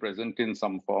still present in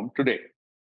some form today.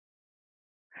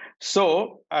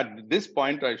 So at this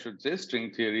point, I should say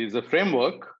string theory is a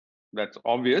framework. That's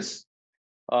obvious,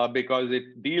 because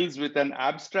it deals with an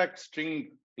abstract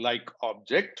string-like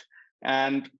object,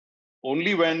 and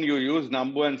only when you use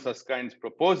Nambu and Susskind's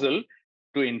proposal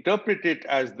to interpret it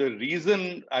as the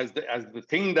reason, as the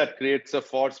thing that creates a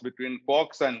force between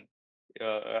quarks and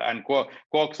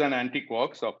quarks and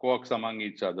anti-quarks, or quarks among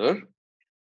each other,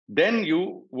 then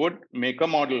you would make a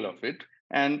model of it.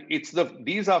 And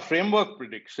these are framework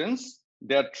predictions.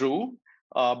 They're true,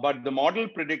 but the model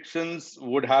predictions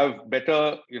would have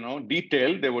better,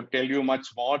 detail. They would tell you much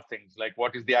more things, like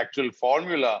what is the actual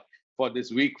formula for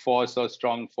this weak force or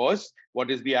strong force?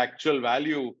 What is the actual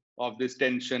value of this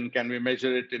tension? Can we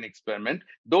measure it in experiment?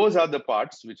 Those are the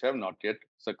parts which have not yet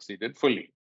succeeded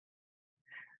fully.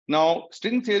 Now,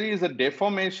 string theory is a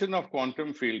deformation of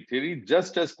quantum field theory,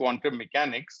 just as quantum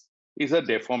mechanics is a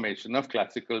deformation of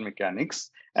classical mechanics.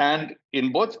 And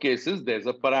in both cases, there's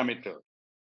a parameter.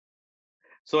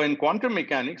 So in quantum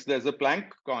mechanics, there's a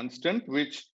Planck constant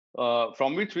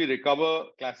from which we recover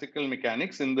classical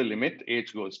mechanics in the limit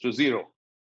h goes to 0.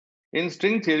 In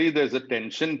string theory, there's a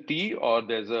tension T, or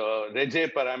there's a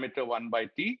Regge parameter 1 by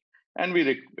T, and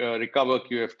we recover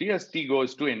QFT as T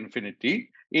goes to infinity.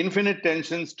 Infinite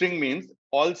tension string means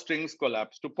all strings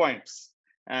collapse to points.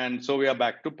 And so we are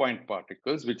back to point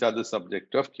particles, which are the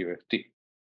subject of QFT.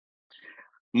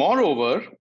 Moreover,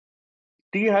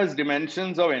 T has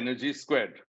dimensions of energy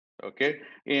squared. Okay,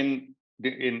 in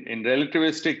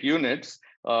relativistic units,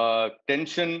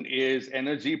 tension is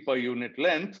energy per unit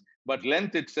length, but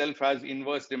length itself has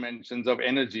inverse dimensions of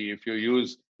energy if you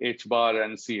use h bar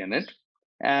and c in it.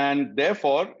 And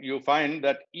therefore, you find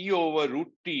that E over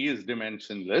root T is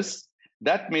dimensionless.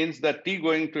 That means that T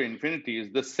going to infinity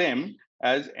is the same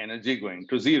as energy going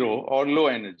to 0, or low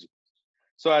energy.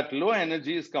 So at low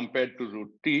energies compared to root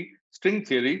T, string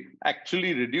theory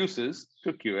actually reduces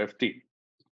to QFT.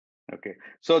 Okay,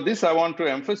 so this I want to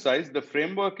emphasize. The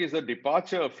framework is a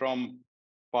departure from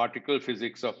particle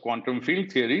physics of quantum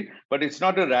field theory, but it's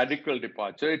not a radical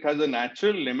departure. It has a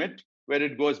natural limit where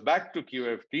it goes back to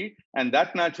QFT, and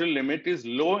that natural limit is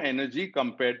low energy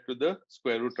compared to the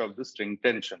square root of the string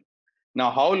tension.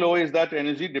 Now, how low is that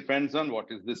energy depends on what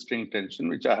is the string tension,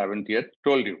 which I haven't yet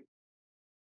told you.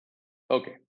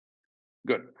 Okay,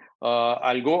 good.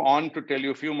 I'll go on to tell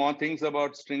you a few more things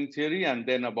about string theory and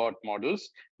then about models,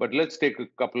 but let's take a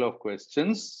couple of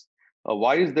questions.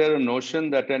 Why is there a notion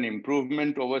that an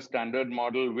improvement over standard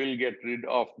model will get rid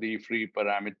of the free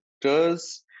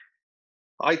parameters?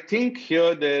 I think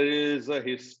here there's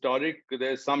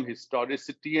some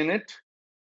historicity in it,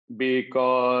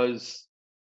 because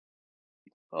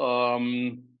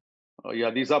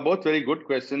these are both very good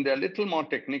questions. They're a little more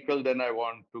technical than I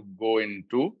want to go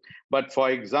into. But for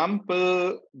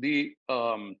example, the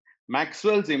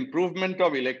Maxwell's improvement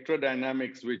of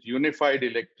electrodynamics, which unified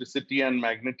electricity and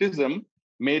magnetism,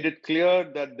 made it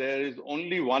clear that there is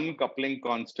only one coupling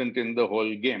constant in the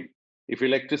whole game. If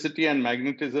electricity and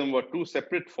magnetism were two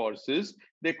separate forces,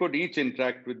 they could each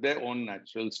interact with their own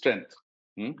natural strength.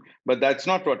 But that's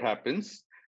not what happens.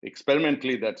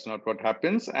 Experimentally, that's not what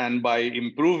happens. And by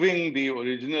improving the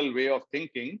original way of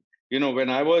thinking, when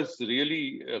I was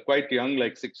really quite young,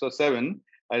 like 6 or 7,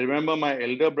 I remember my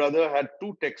elder brother had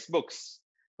 2 textbooks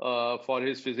for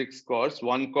his physics course,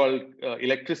 one called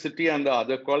electricity and the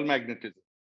other called magnetism.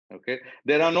 Okay,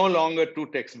 there are no longer 2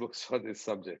 textbooks for this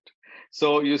subject.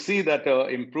 So you see that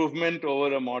improvement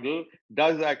over a model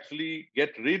does actually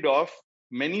get rid of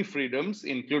many freedoms,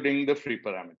 including the free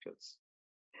parameters.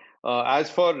 As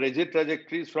for rigid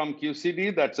trajectories from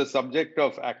QCD, that's a subject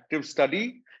of active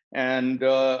study. And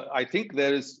I think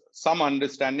there is some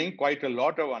understanding, quite a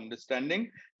lot of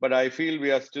understanding, but I feel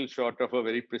we are still short of a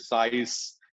very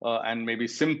precise and maybe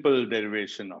simple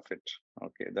derivation of it.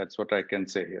 Okay, that's what I can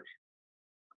say here.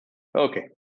 Okay,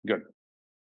 good.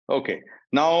 Okay,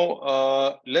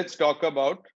 now let's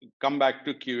come back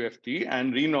to QFT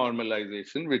and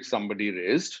renormalization, which somebody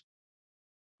raised.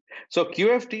 So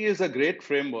QFT is a great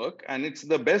framework, and it's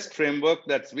the best framework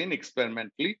that's been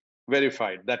experimentally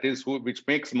verified. That is, which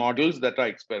makes models that are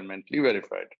experimentally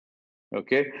verified.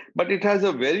 Okay, but it has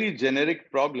a very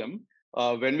generic problem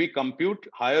when we compute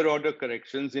higher order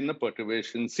corrections in a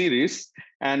perturbation series.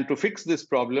 And to fix this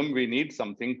problem, we need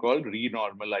something called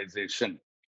renormalization.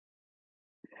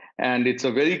 And it's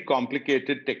a very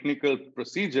complicated technical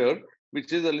procedure,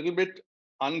 which is a little bit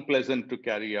unpleasant to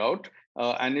carry out.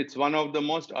 And it's one of the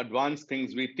most advanced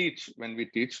things we teach when we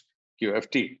teach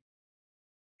QFT.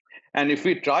 And if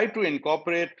we try to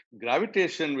incorporate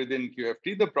gravitation within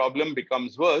QFT, the problem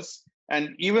becomes worse.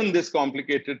 And even this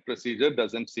complicated procedure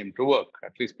doesn't seem to work.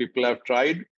 At least people have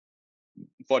tried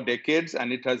for decades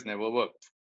and it has never worked.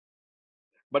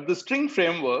 But the string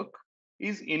framework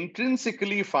is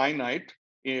intrinsically finite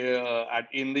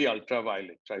in the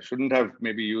ultraviolet. I shouldn't have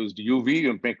maybe used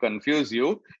UV, it may confuse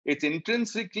you. It's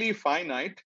intrinsically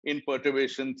finite in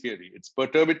perturbation theory. Its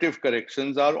perturbative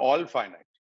corrections are all finite.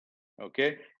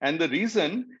 Okay, and the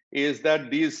reason is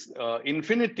that these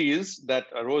infinities that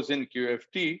arose in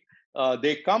QFT,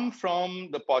 they come from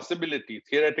the possibility,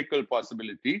 theoretical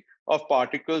possibility of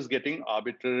particles getting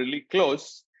arbitrarily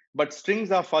close. But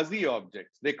strings are fuzzy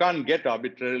objects. They can't get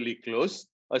arbitrarily close.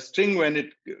 A string,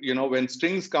 when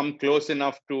strings come close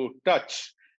enough to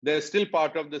touch, there's still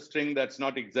part of the string that's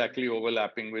not exactly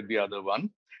overlapping with the other one.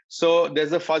 So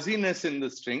there's a fuzziness in the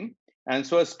string. And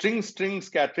so a string-string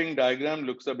scattering diagram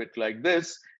looks a bit like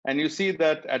this. And you see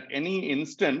that at any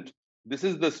instant, this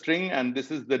is the string and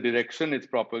this is the direction it's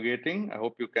propagating. I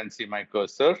hope you can see my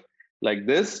cursor like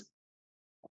this.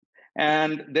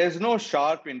 And there's no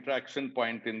sharp interaction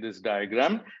point in this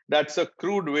diagram. That's a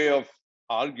crude way of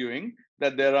arguing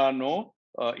that there are no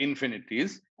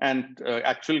infinities, and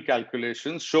actual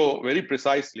calculations show very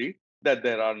precisely that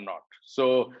there are not.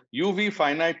 So UV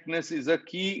finiteness is a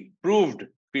key proved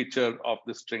feature of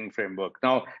the string framework.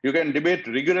 Now, you can debate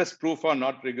rigorous proof or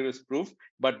not rigorous proof,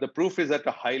 but the proof is at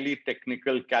a highly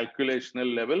technical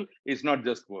calculational level. It's not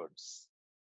just words.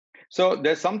 So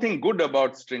there's something good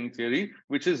about string theory,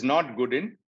 which is not good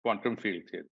in quantum field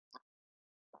theory.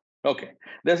 Okay,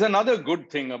 there's another good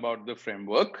thing about the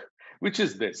framework, which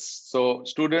is this. So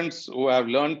students who have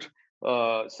learned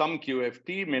some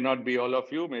QFT, may not be all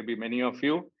of you, maybe many of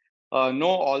you, know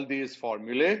all these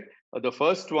formulae. The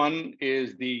first one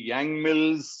is the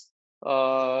Yang-Mills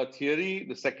theory.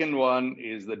 The second one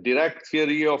is the Dirac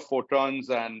theory of photons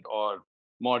and or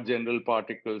more general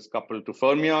particles coupled to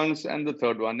fermions. And the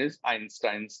third one is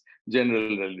Einstein's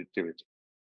general relativity.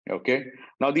 Okay.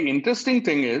 Now, the interesting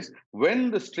thing is when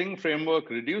the string framework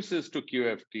reduces to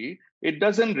QFT, it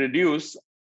doesn't reduce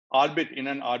in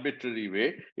an arbitrary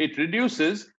way. It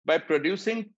reduces by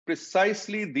producing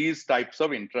precisely these types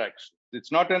of interactions.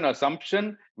 It's not an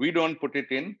assumption. We don't put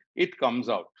it in. It comes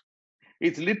out.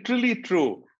 It's literally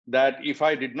true that if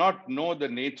I did not know the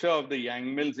nature of the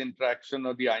Yang-Mills interaction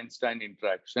or the Einstein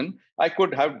interaction, I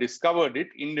could have discovered it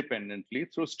independently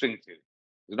through string theory.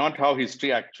 It's not how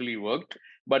history actually worked,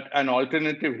 but an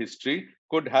alternative history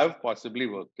could have possibly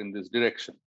worked in this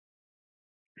direction.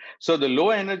 So the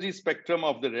low energy spectrum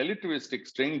of the relativistic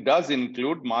string does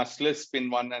include massless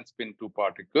spin 1 and spin 2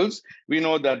 particles. We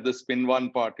know that the spin 1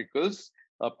 particles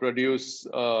produce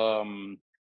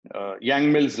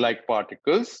Yang-Mills-like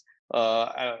particles,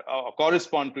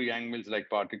 correspond to Yang-Mills-like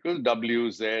particles,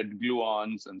 W, Z,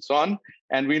 gluons, and so on.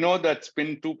 And we know that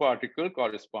spin 2 particle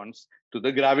corresponds to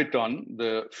the graviton,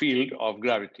 the field of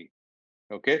gravity.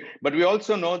 Okay, but we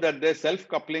also know that their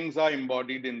self-couplings are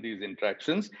embodied in these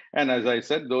interactions. And as I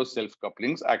said, those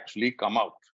self-couplings actually come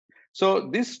out. So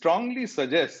this strongly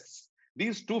suggests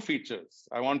these two features.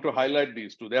 I want to highlight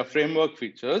these two. They are framework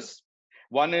features.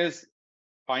 One is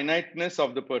finiteness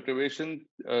of the perturbation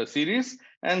series.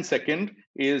 And second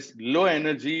is low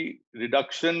energy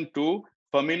reduction to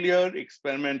familiar,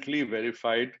 experimentally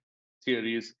verified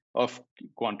theories of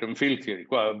quantum field theory,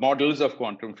 models of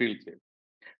quantum field theory.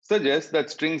 Suggests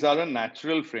that strings are a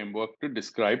natural framework to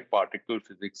describe particle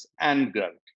physics and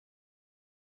gravity.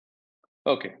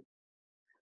 Okay.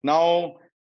 Now,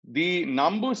 the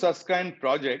Nambu-Susskind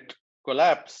project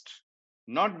collapsed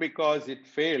not because it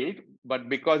failed, but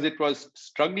because it was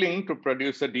struggling to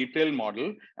produce a detailed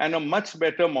model, and a much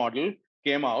better model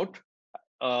came out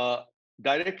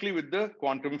directly with the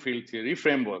quantum field theory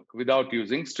framework without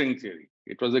using string theory.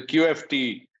 It was a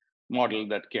QFT model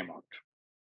that came out.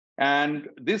 And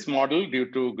this model,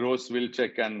 due to Gross,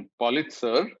 Wilczek, and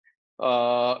Politzer,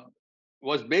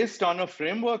 was based on a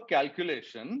framework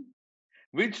calculation,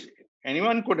 which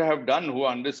anyone could have done who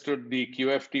understood the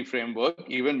QFT framework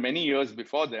even many years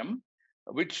before them,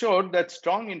 which showed that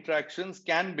strong interactions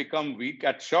can become weak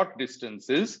at short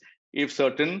distances if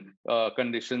certain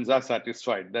conditions are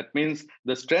satisfied. That means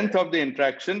the strength of the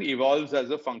interaction evolves as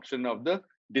a function of the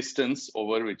distance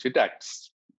over which it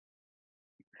acts.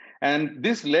 And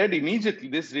this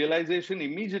realization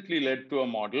immediately led to a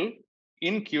model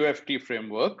in QFT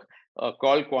framework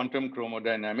called quantum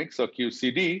chromodynamics, or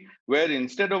QCD, where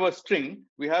instead of a string,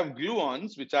 we have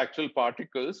gluons, which are actual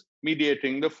particles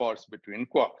mediating the force between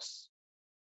quarks.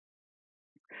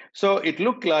 So it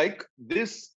looked like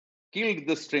this killed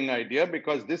the string idea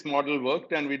because this model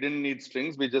worked and we didn't need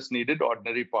strings, we just needed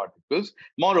ordinary particles.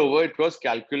 Moreover, it was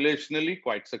calculationally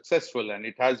quite successful, and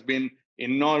it has been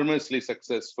enormously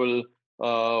successful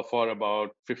for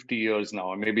about 50 years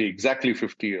now, maybe exactly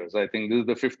 50 years. I think this is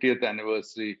the 50th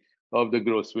anniversary of the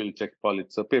Gross, Wilczek,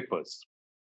 Politzer papers.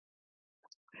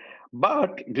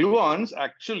 But gluons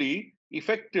actually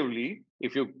effectively,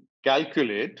 if you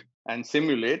calculate and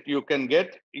simulate, you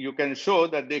can show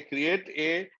that they create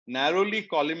a narrowly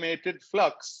collimated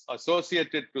flux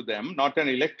associated to them, not an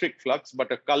electric flux,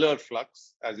 but a color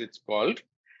flux, as it's called.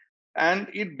 And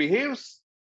it behaves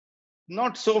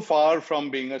not so far from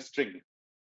being a string.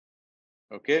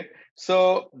 Okay,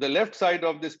 so the left side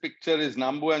of this picture is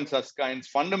Nambu and Suskind's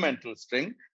fundamental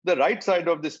string. The right side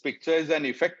of this picture is an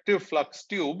effective flux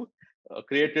tube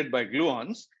created by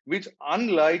gluons, which,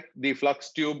 unlike the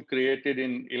flux tube created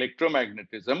in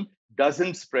electromagnetism,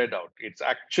 doesn't spread out. It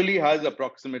actually has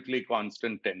approximately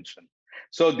constant tension.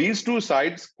 So these two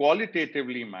sides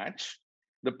qualitatively match.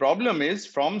 The problem is,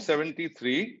 from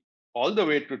 73 all the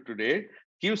way to today,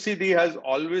 QCD has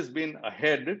always been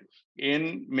ahead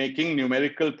in making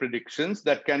numerical predictions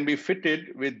that can be fitted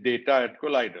with data at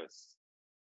colliders.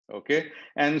 Okay,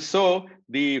 and so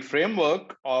the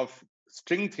framework of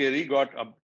string theory got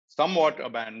somewhat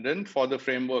abandoned for the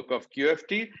framework of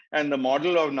QFT, and the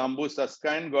model of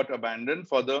Nambu-Susskind got abandoned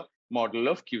for the model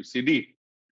of QCD.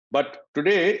 But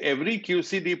today, every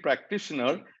QCD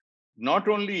practitioner not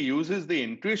only uses the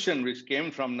intuition which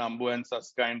came from Nambu and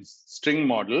Suskind's string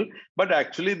model, but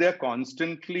actually they're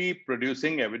constantly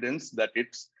producing evidence that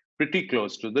it's pretty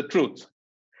close to the truth.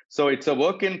 So it's a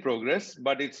work in progress,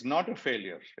 but it's not a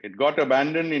failure. It got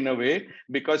abandoned in a way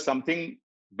because something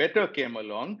better came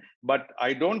along, but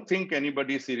I don't think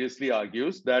anybody seriously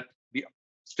argues that the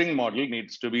string model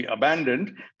needs to be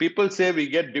abandoned. People say we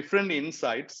get different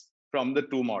insights from the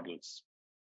two models.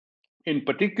 In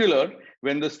particular,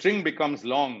 when the string becomes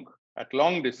long at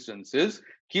long distances,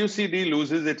 QCD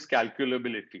loses its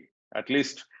calculability, at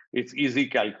least its easy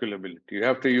calculability. You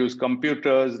have to use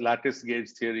computers, lattice gauge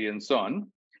theory, and so on.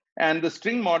 And the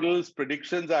string model's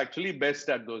predictions are actually best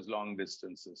at those long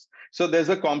distances. So there's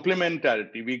a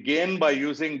complementarity. We gain by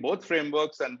using both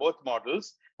frameworks and both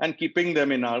models and keeping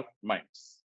them in our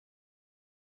minds.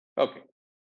 Okay.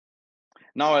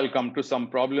 Now I'll come to some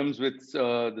problems with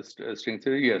the string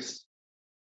theory. Yes.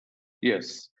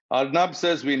 Yes. Arnab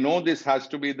says, we know this has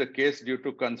to be the case due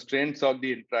to constraints of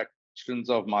the interactions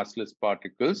of massless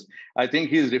particles. I think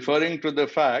he's referring to the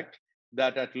fact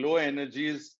that at low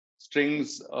energies,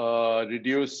 strings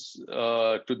reduce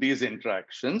to these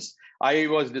interactions. I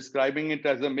was describing it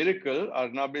as a miracle.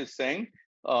 Arnab is saying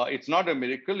it's not a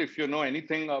miracle. If you know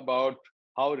anything about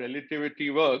how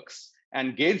relativity works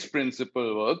and gauge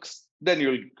principle works, then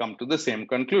you'll come to the same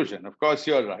conclusion. Of course,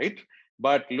 you're right.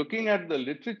 But looking at the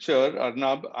literature,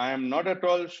 Arnab, I am not at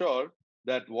all sure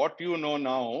that what you know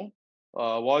now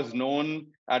was known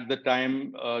at the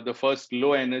time the first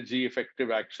low energy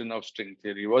effective action of string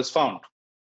theory was found.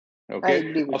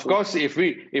 Okay. Of course, if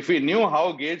we knew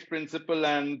how gauge principle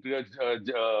and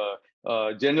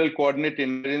general coordinate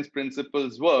invariance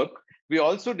principles work, we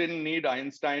also didn't need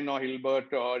Einstein or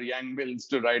Hilbert or Yang-Mills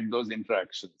to write those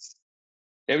interactions.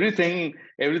 Everything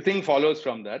follows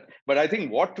from that. But I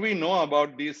think what we know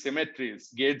about these symmetries,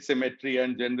 gauge symmetry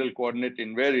and general coordinate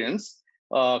invariance,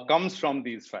 comes from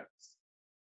these facts.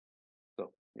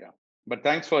 So, yeah. But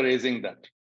thanks for raising that.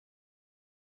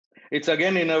 It's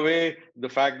again, in a way, the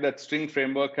fact that string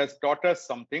framework has taught us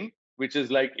something which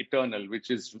is like eternal, which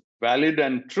is valid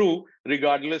and true,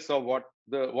 regardless of what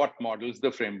models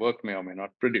the framework may or may not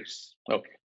produce.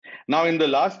 Okay. Now, in the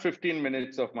last 15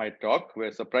 minutes of my talk,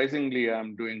 where surprisingly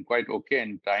I'm doing quite okay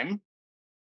in time,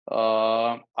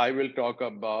 I will talk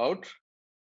about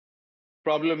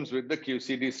problems with the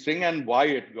QCD string and why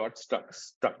it got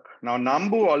stuck. Now,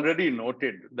 Nambu already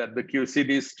noted that the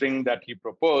QCD string that he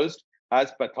proposed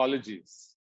has pathologies.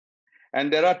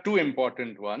 And there are two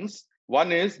important ones.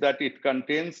 One is that it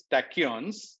contains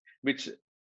tachyons, which,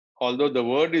 although the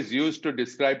word is used to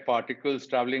describe particles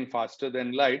traveling faster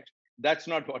than light, that's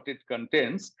not what it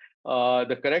contains.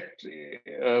 The correct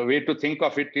way to think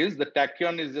of it is the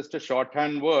tachyon is just a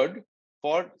shorthand word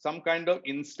for some kind of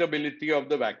instability of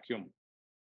the vacuum.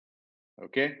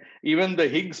 Okay, even the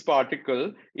Higgs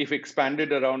particle, if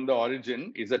expanded around the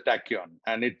origin, is a tachyon,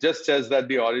 and it just says that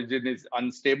the origin is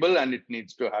unstable and it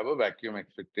needs to have a vacuum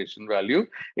expectation value.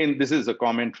 And this is a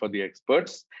comment for the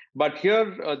experts. But here,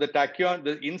 the tachyon,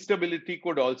 the instability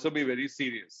could also be very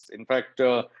serious. In fact,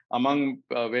 among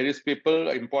various people,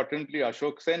 importantly,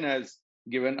 Ashok Sen has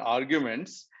given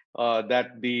arguments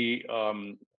that the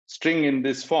string in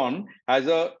this form has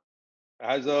a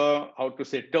how to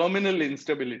say, terminal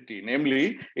instability.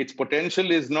 Namely, its potential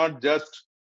is not just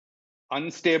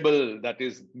unstable, that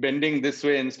is bending this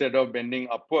way instead of bending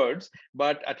upwards,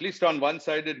 but at least on one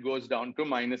side, it goes down to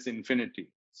minus infinity.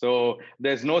 So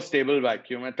there's no stable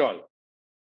vacuum at all.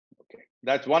 Okay,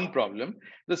 that's one problem.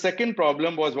 The second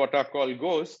problem was what are called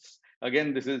ghosts.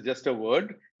 Again, this is just a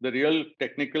word. The real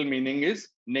technical meaning is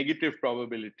negative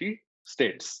probability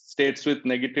states. States with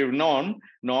negative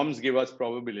norms give us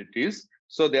probabilities.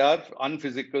 So they are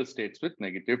unphysical states with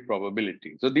negative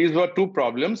probability. So these were two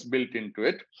problems built into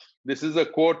it. This is a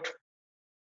quote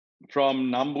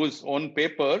from Nambu's own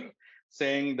paper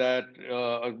saying that,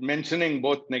 mentioning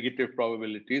both negative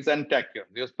probabilities and tachyon.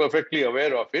 He was perfectly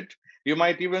aware of it. You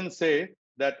might even say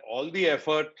that all the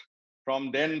effort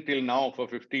from then till now for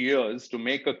 50 years to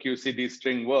make a QCD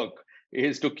string work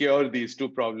is to cure these two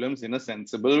problems in a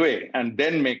sensible way and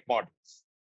then make models.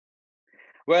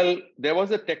 Well, there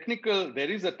is a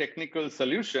technical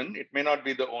solution. It may not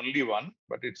be the only one,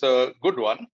 but it's a good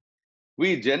one.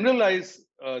 We generalize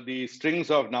the strings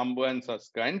of number and such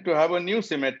kind to have a new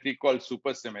symmetry called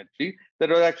supersymmetry that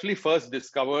was actually first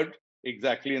discovered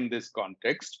exactly in this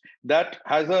context, that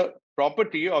has a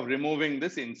property of removing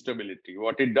this instability.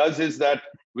 What it does is that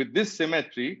with this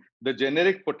symmetry, the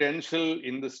generic potential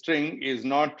in the string is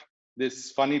not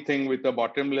this funny thing with a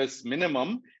bottomless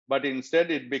minimum, but instead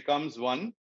it becomes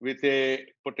one with a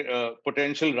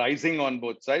potential rising on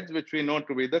both sides, which we know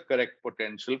to be the correct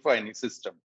potential for any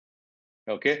system.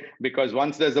 Okay, because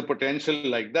once there's a potential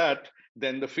like that,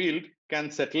 then the field can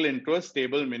settle into a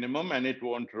stable minimum and it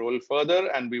won't roll further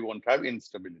and we won't have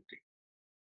instability.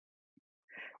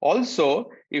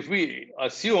 Also, if we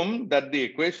assume that the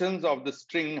equations of the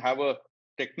string have a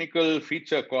technical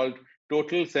feature called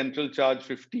total central charge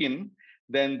 15,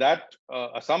 then that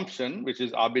assumption, which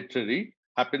is arbitrary,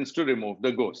 happens to remove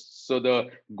the ghosts. So the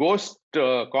ghost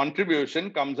contribution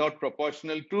comes out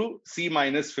proportional to C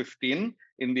minus 15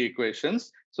 in the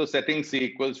equations. So setting C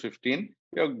equals 15,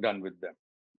 you're done with them.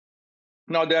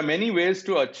 Now, there are many ways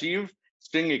to achieve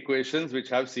string equations which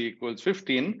have C equals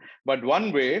 15, but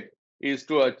one way is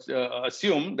to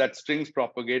assume that strings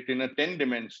propagate in a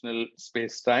 10-dimensional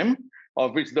space-time,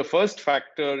 of which the first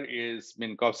factor is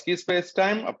Minkowski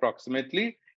space-time,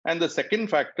 approximately, and the second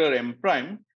factor, M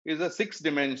prime, is a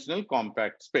 6-dimensional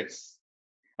compact space.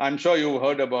 I'm sure you've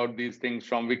heard about these things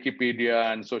from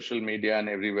Wikipedia and social media and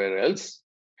everywhere else.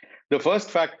 The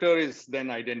first factor is then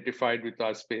identified with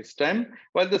our space-time,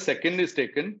 while the second is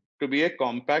taken to be a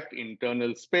compact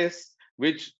internal space,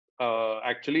 which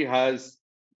actually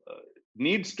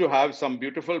needs to have some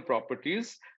beautiful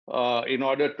properties in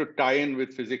order to tie in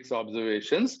with physics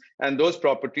observations. And those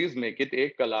properties make it a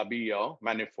Calabi-Yau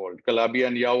manifold. Calabi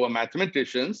and Yau were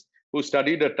mathematicians who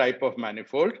studied a type of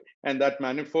manifold. And that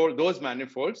manifold, those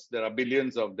manifolds, there are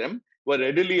billions of them, were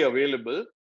readily available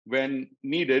when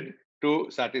needed to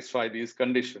satisfy these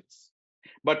conditions.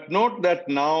 But note that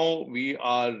now we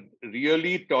are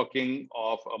really talking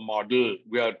of a model.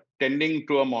 We are tending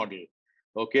to a model,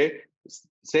 okay?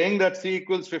 Saying that C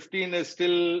equals 15 is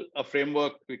still a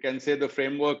framework. We can say the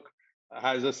framework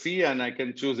has a C and I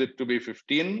can choose it to be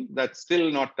 15. That's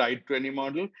still not tied to any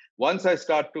model. Once I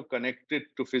start to connect it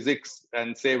to physics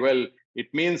and say, well, it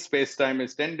means space-time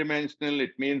is 10-dimensional,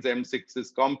 it means M6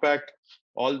 is compact,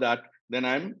 all that, then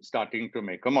I'm starting to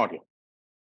make a model.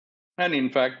 And in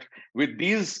fact, with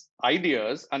these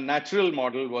ideas, a natural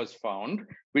model was found,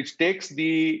 which takes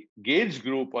the gauge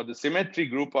group or the symmetry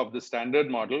group of the standard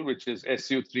model, which is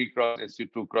SU3 cross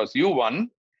SU2 cross U1,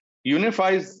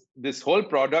 unifies this whole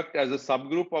product as a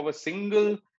subgroup of a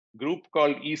single group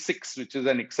called E6, which is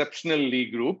an exceptional Lie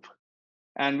group,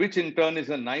 and which in turn is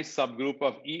a nice subgroup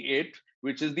of E8,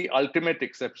 which is the ultimate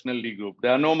exceptional Lie group.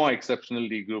 There are no more exceptional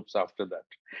Lie groups after that.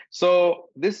 So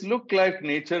this looked like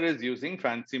nature is using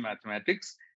fancy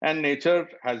mathematics, and nature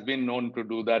has been known to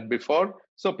do that before.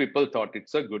 So people thought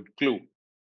it's a good clue.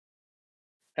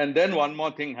 And then one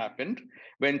more thing happened.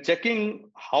 When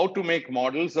checking how to make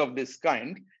models of this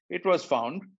kind, it was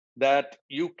found that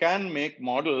you can make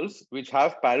models which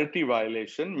have parity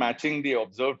violation matching the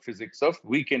observed physics of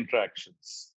weak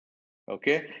interactions.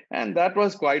 Okay, and that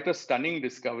was quite a stunning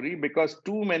discovery because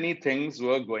too many things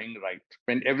were going right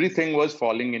when everything was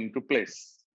falling into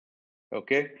place.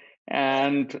 Okay,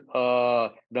 and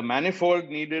the manifold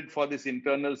needed for this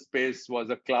internal space was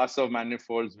a class of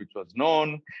manifolds which was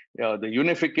known. The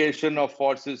unification of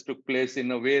forces took place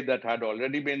in a way that had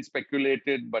already been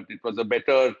speculated, but it was a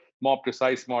better, more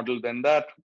precise model than that.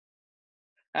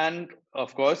 And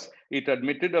of course, it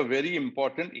admitted a very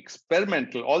important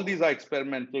experimental, all these are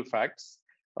experimental facts.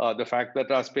 The fact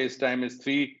that our space-time is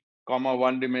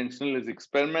 3,1 dimensional is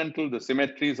experimental. The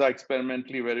symmetries are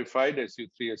experimentally verified, SU3,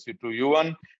 SU2,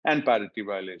 U1, and parity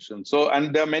violation. So,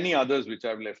 and there are many others which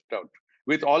I've left out.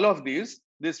 With all of these,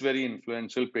 this very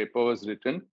influential paper was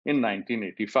written in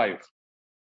 1985.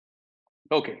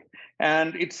 Okay,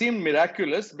 and it seemed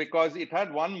miraculous because it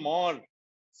had one more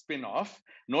spin-off,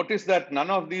 notice that none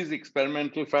of these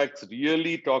experimental facts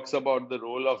really talks about the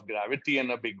role of gravity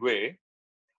in a big way.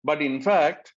 But in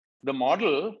fact, the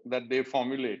model that they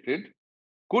formulated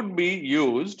could be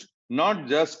used not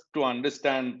just to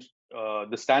understand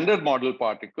the standard model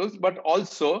particles, but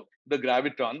also the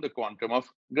graviton, the quantum of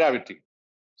gravity.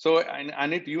 So,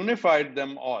 and it unified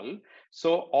them all.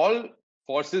 So all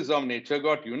forces of nature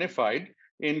got unified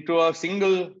into a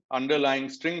single underlying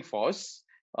string force,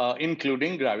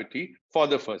 including gravity for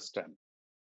the first time.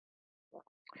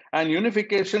 And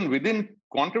unification within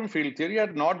quantum field theory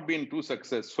had not been too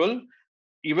successful,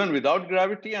 even without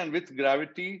gravity, and with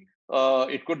gravity,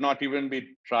 it could not even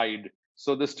be tried.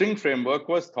 So the string framework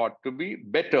was thought to be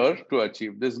better to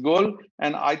achieve this goal.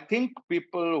 And I think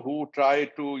people who try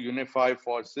to unify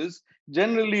forces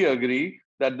generally agree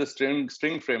that the string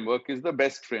framework is the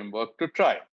best framework to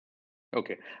try.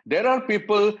 Okay, there are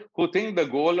people who think the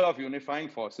goal of unifying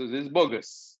forces is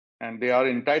bogus, and they are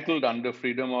entitled under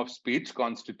freedom of speech,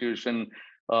 Constitution,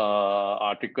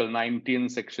 Article 19,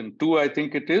 Section 2, I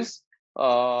think it is.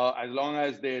 As long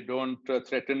as they don't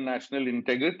threaten national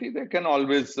integrity, they can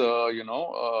always,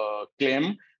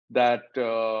 claim that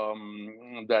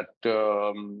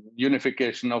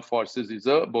unification of forces is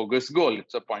a bogus goal.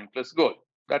 It's a pointless goal.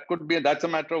 That's a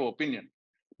matter of opinion.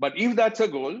 But if that's a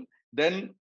goal,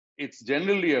 then it's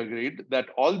generally agreed that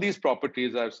all these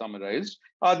properties I've summarized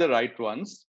are the right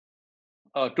ones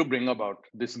to bring about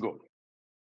this goal.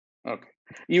 Okay,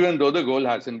 even though the goal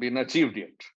hasn't been achieved yet.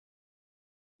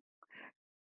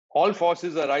 All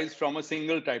forces arise from a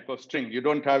single type of string. You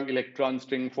don't have electron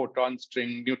string, photon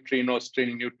string, neutrino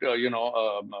string,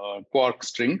 quark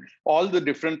string. All the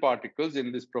different particles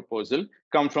in this proposal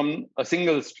come from a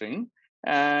single string.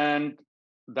 And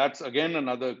that's again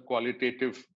another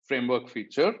qualitative framework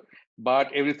feature,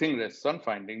 but everything rests on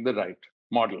finding the right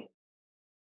model.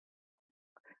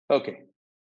 Okay.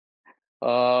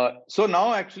 So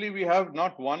now actually we have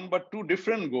not one, but two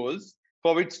different goals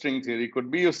for which string theory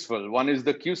could be useful. One is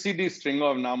the QCD string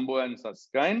of Nambu and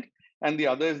Susskind, and the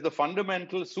other is the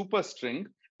fundamental superstring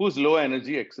whose low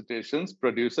energy excitations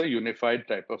produce a unified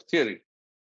type of theory.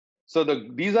 So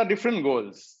these are different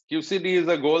goals. QCD is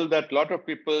a goal that a lot of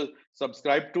people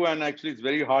subscribe to, and actually it's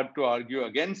very hard to argue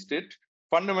against it.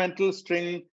 Fundamental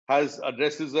string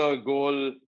addresses a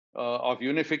goal of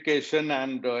unification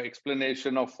and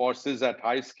explanation of forces at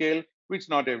high scale, which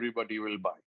not everybody will buy.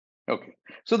 Okay,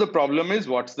 so the problem is,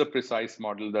 what's the precise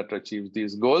model that achieves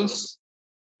these goals?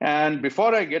 And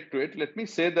before I get to it, let me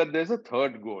say that there's a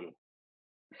third goal.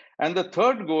 And the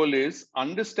third goal is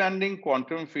understanding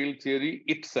quantum field theory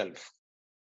itself.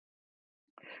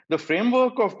 The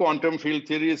framework of quantum field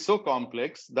theory is so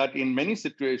complex that in many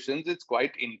situations, it's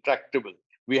quite intractable.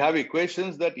 We have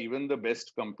equations that even the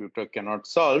best computer cannot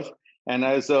solve. And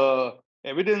as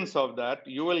evidence of that,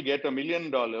 you will get $1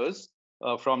 million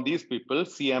from these people,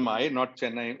 CMI, not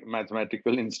Chennai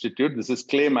Mathematical Institute. This is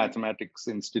Clay Mathematics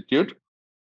Institute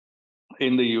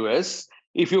in the US.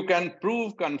 If you can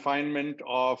prove confinement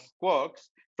of quarks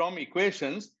from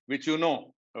equations, which you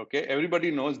know, okay, everybody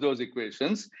knows those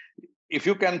equations. If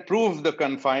you can prove the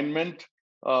confinement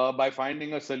by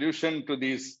finding a solution to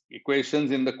these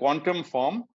equations in the quantum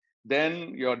form,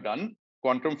 then you're done.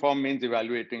 Quantum form means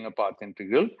evaluating a path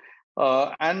integral,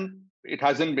 and it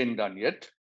hasn't been done yet.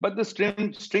 But the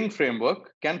string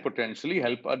framework can potentially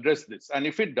help address this. And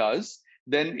if it does,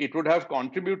 then it would have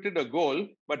contributed a goal,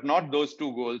 but not those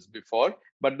two goals before,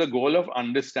 but the goal of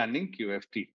understanding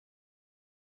QFT.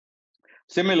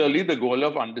 Similarly, the goal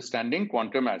of understanding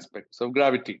quantum aspects of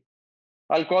gravity.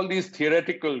 I'll call these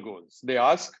theoretical goals. They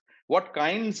ask, what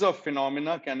kinds of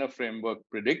phenomena can a framework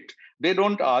predict? They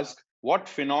don't ask, what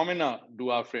phenomena do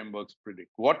our frameworks predict?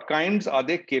 What kinds are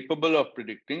they capable of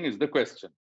predicting is the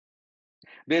question.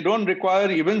 They don't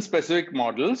require even specific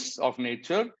models of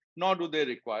nature, nor do they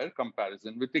require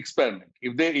comparison with experiment.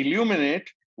 If they illuminate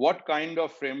what kind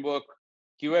of framework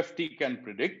QFT can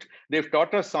predict, they've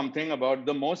taught us something about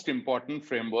the most important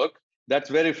framework that's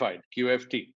verified,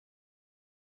 QFT.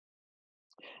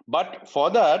 But for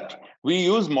that, we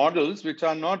use models which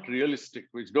are not realistic,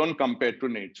 which don't compare to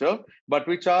nature, but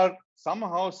which are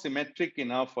somehow symmetric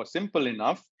enough or simple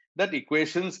enough that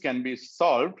equations can be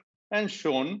solved and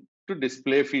shown to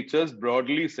display features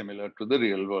broadly similar to the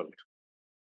real world.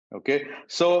 Okay,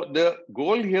 so the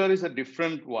goal here is a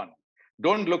different one.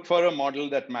 Don't look for a model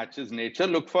that matches nature.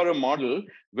 Look for a model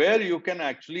where you can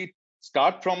actually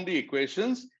start from the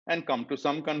equations and come to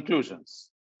some conclusions.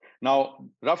 Now,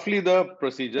 roughly the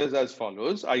procedure is as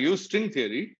follows. I use string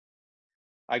theory.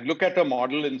 I look at a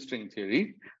model in string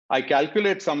theory. I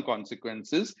calculate some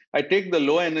consequences. I take the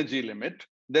low energy limit.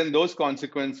 then those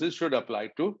consequences should apply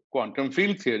to quantum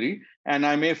field theory. And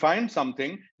I may find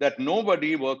something that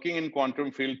nobody working in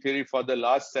quantum field theory for the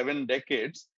last 7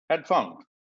 decades had found.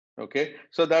 Okay,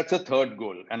 so that's a third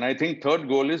goal. And I think third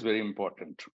goal is very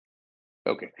important.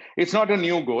 Okay, it's not a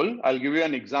new goal. I'll give you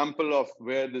an example of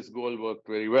where this goal worked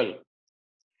very well.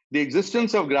 The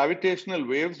existence of gravitational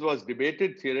waves was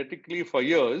debated theoretically for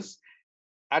years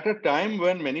at a time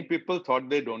when many people thought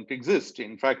they don't exist.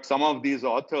 In fact, some of these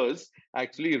authors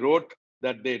actually wrote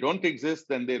that they don't exist,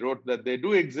 then they wrote that they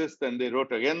do exist, then they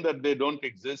wrote again that they don't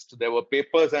exist. There were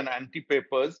papers and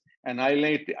anti-papers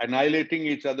annihilating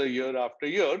each other year after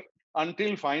year,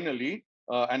 until finally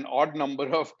an odd number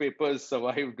of papers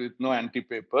survived with no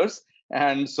anti-papers.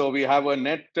 And so we have a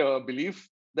net belief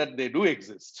that they do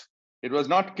exist. It was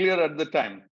not clear at the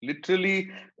time.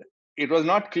 Literally, it was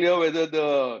not clear whether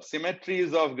the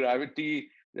symmetries of gravity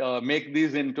make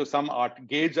these into some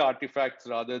gauge artifacts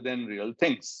rather than real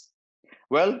things.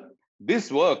 Well,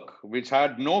 this work, which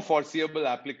had no foreseeable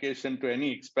application to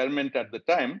any experiment at the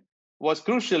time, was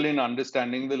crucial in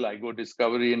understanding the LIGO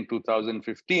discovery in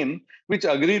 2015, which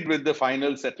agreed with the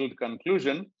final settled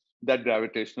conclusion that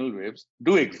gravitational waves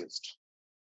do exist.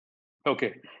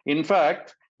 Okay, in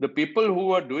fact, the people who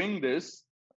were doing this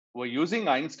were using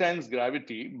Einstein's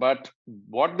gravity, but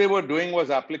what they were doing was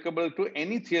applicable to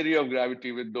any theory of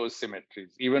gravity with those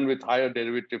symmetries, even with higher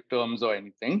derivative terms or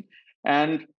anything.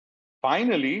 And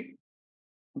finally,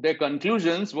 their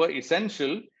conclusions were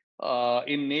essential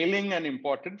in nailing an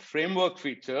important framework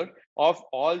feature of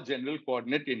all general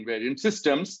coordinate invariant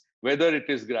systems, whether it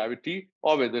is gravity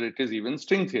or whether it is even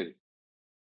string theory.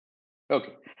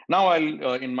 Okay, now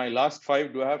I'll, in my last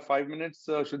 5, do I have 5 minutes,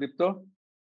 Sudipto?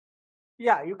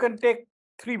 Yeah, you can take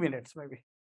 3 minutes maybe.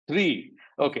 3.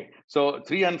 Okay, so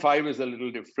 3 and 5 is a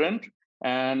little different.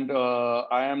 And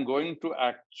I am going to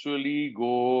actually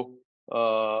go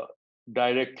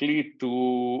directly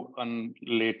to a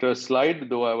later slide,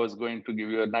 though I was going to give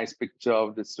you a nice picture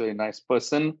of this very nice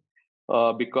person,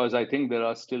 because I think there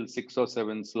are still 6 or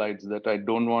 7 slides that I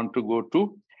don't want to go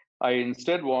to. I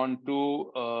instead want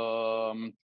to,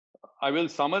 I will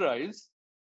summarize.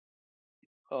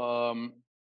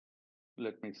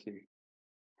 Let me see.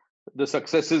 The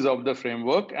successes of the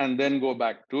framework, and then go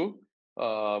back to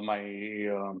my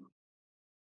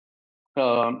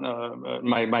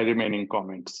remaining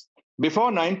comments.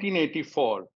 Before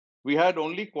 1984, we had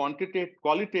only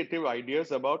qualitative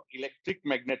ideas about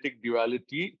electric-magnetic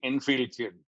duality in field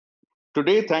theory.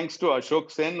 Today, thanks to Ashok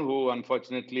Sen, who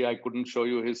unfortunately I couldn't show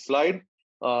you his slide,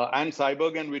 and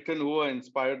Seiberg and Witten, who were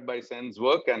inspired by Sen's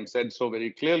work and said so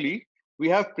very clearly, we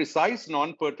have precise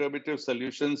non-perturbative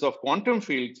solutions of quantum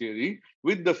field theory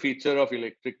with the feature of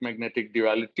electric-magnetic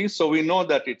duality. So we know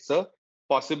that it's a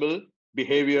possible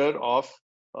behavior of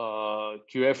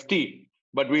QFT.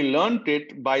 But we learned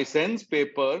it by Sen's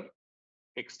paper,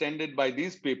 extended by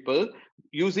these people,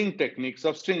 using techniques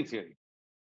of string theory.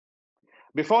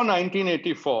 Before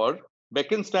 1984,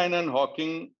 Bekenstein and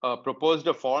Hawking proposed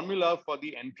a formula for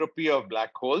the entropy of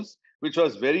black holes, which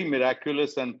was very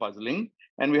miraculous and puzzling,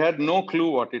 and we had no clue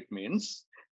what it means.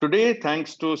 Today,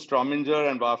 thanks to Strominger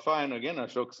and Waffa, and again,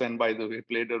 Ashok Sen, by the way,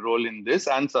 played a role in this,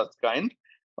 and Susskind,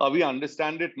 we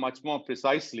understand it much more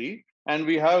precisely, and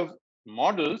we have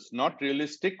models, not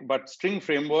realistic, but string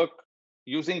framework.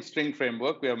 Using string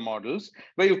framework, we have models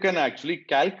where you can actually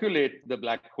calculate the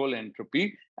black hole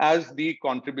entropy as the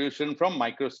contribution from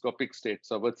microscopic states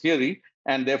of a theory.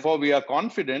 And therefore, we are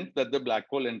confident that the black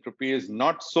hole entropy is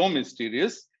not so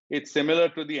mysterious. It's similar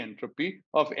to the entropy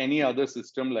of any other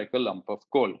system like a lump of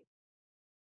coal.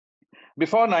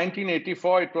 Before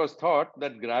 1984, it was thought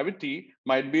that gravity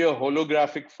might be a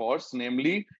holographic force,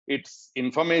 namely, its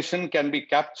information can be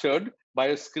captured by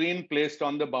a screen placed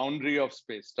on the boundary of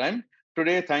space-time.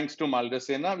 Today, thanks to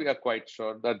Maldacena, we are quite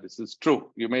sure that this is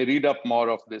true. You may read up more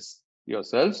of this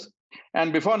yourselves.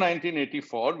 And before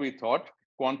 1984, we thought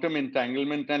quantum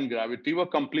entanglement and gravity were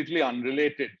completely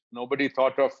unrelated. Nobody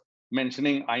thought of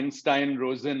mentioning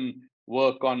Einstein-Rosen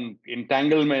work on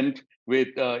entanglement with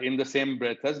in the same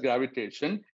breath as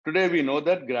gravitation. Today, we know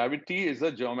that gravity is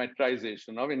a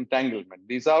geometrization of entanglement.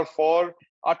 These are 4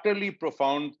 utterly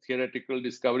profound theoretical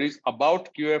discoveries about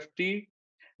QFT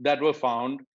that were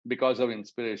found because of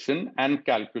inspiration and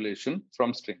calculation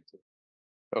from string theory.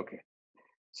 Okay,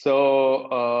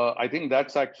 so I think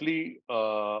that's actually,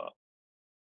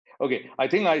 okay, I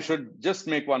think I should just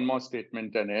make one more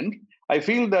statement and end. I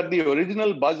feel that the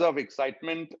original buzz of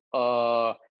excitement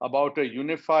about a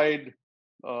unified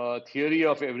theory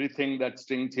of everything that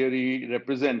string theory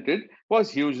represented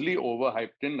was hugely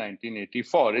overhyped in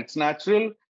 1984. It's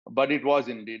natural but it was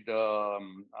indeed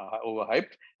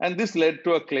overhyped. And this led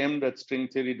to a claim that string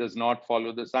theory does not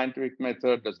follow the scientific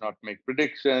method, does not make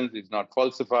predictions, is not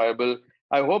falsifiable.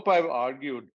 I hope I've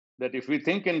argued that if we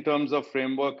think in terms of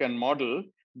framework and model,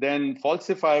 then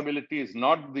falsifiability is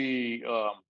not the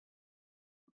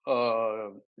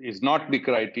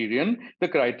criterion. The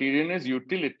criterion is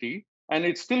utility. And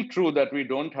it's still true that we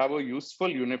don't have a useful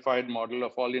unified model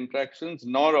of all interactions,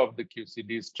 nor of the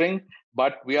QCD string,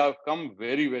 but we have come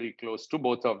very, very close to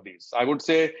both of these. I would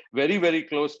say very, very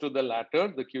close to the latter,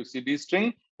 the QCD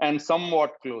string, and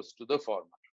somewhat close to the former.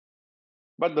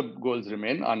 But the goals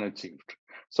remain unachieved.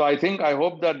 So I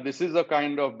hope that this is a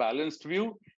kind of balanced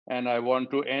view. And I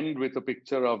want to end with a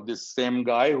picture of this same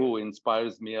guy who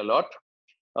inspires me a lot.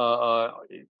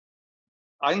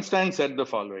 Einstein said the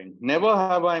following: "Never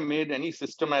have I made any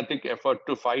systematic effort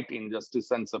to fight injustice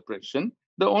and suppression.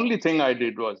 The only thing I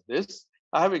did was this: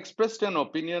 I have expressed an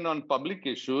opinion on public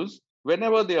issues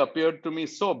whenever they appeared to me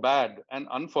so bad and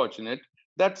unfortunate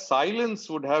that silence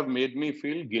would have made me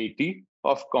feel guilty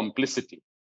of complicity."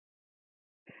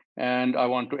 And I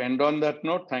want to end on that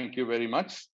note. Thank you very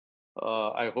much.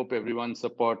 I hope everyone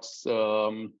supports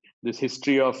this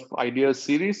History of Ideas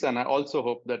series, and I also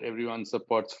hope that everyone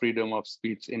supports freedom of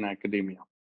speech in academia.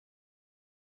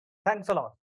 Thanks a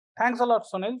lot. Thanks a lot,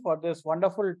 Sunil, for this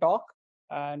wonderful talk.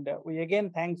 And we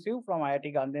again thanks you from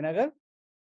IIT Gandhinagar.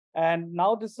 And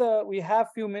now we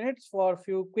have few minutes for a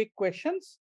few quick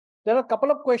questions. There are a couple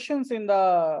of questions in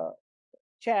the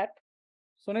chat.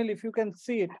 Sunil, if you can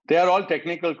see it. They are all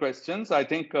technical questions. I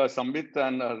think Sambit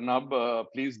and Arnab,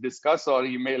 please discuss or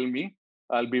email me.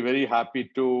 I'll be very happy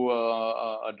to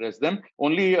address them.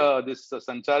 Only this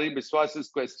Sanchari Biswas's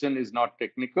question is not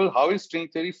technical. How is string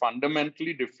theory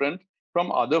fundamentally different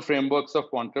from other frameworks of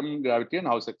quantum gravity, and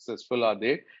how successful are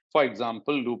they? For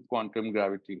example, loop quantum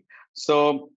gravity.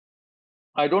 So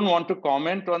I don't want to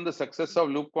comment on the success of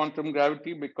loop quantum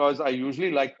gravity because I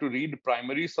usually like to read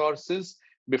primary sources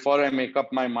before I make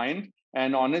up my mind.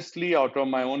 And honestly, out of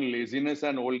my own laziness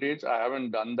and old age, I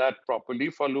haven't done that properly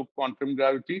for loop quantum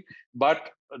gravity.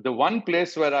 But the one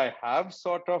place where I have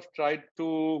sort of tried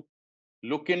to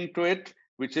look into it,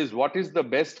 which is what is the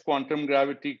best quantum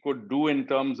gravity could do in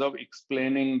terms of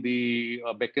explaining the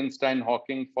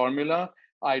Bekenstein-Hawking formula,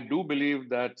 I do believe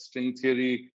that string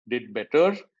theory did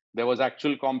better. There was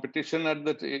actual competition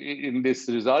in this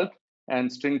result.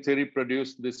 And string theory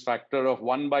produced this factor of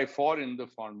 1/4 in the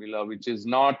formula, which is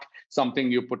not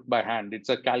something you put by hand. It's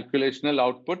a calculational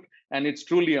output, and it's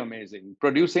truly amazing.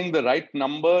 Producing the right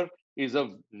number is a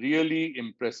really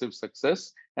impressive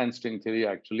success, and string theory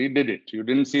actually did it. You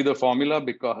didn't see the formula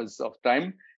because of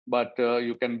time, but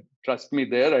you can trust me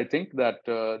there. I think that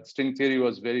string theory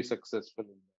was very successful.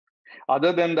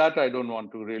 Other than that, I don't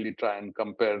want to really try and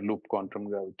compare loop quantum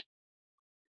gravity.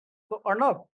 So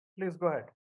Arnab, please go ahead.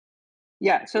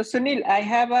 Yeah, so Sunil, I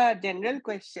have a general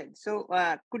question. So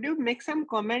could you make some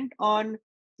comment on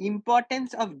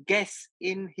importance of guess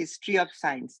in history of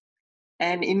science?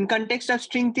 And in context of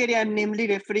string theory, I'm namely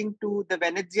referring to the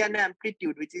Venezian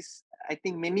amplitude, which is, I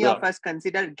think many of us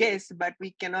consider guess, but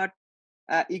we cannot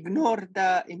ignore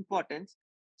the importance.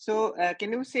 So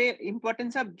can you say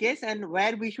importance of guess and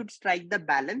where we should strike the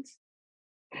balance?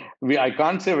 I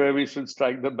can't say where we should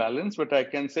strike the balance, but I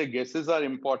can say guesses are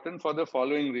important for the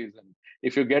following reason.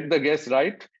 If you get the guess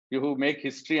right, you make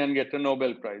history and get a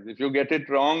Nobel Prize. If you get it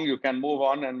wrong, you can move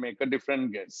on and make a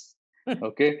different guess.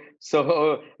 Okay,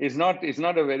 so it's not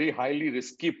a very highly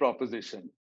risky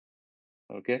proposition.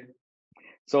 Okay,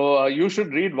 so you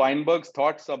should read Weinberg's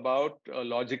thoughts about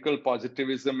logical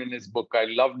positivism in his book. I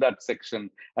love that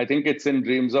section. I think it's in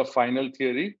Dreams of Final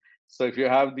Theory. So if you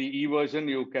have the e-version,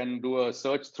 you can do a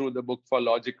search through the book for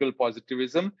logical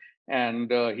positivism.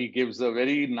 And he gives a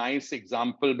very nice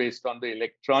example based on the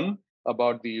electron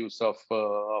about the use of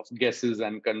guesses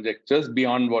and conjectures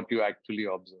beyond what you actually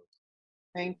observe.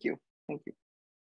 Thank you. Thank you.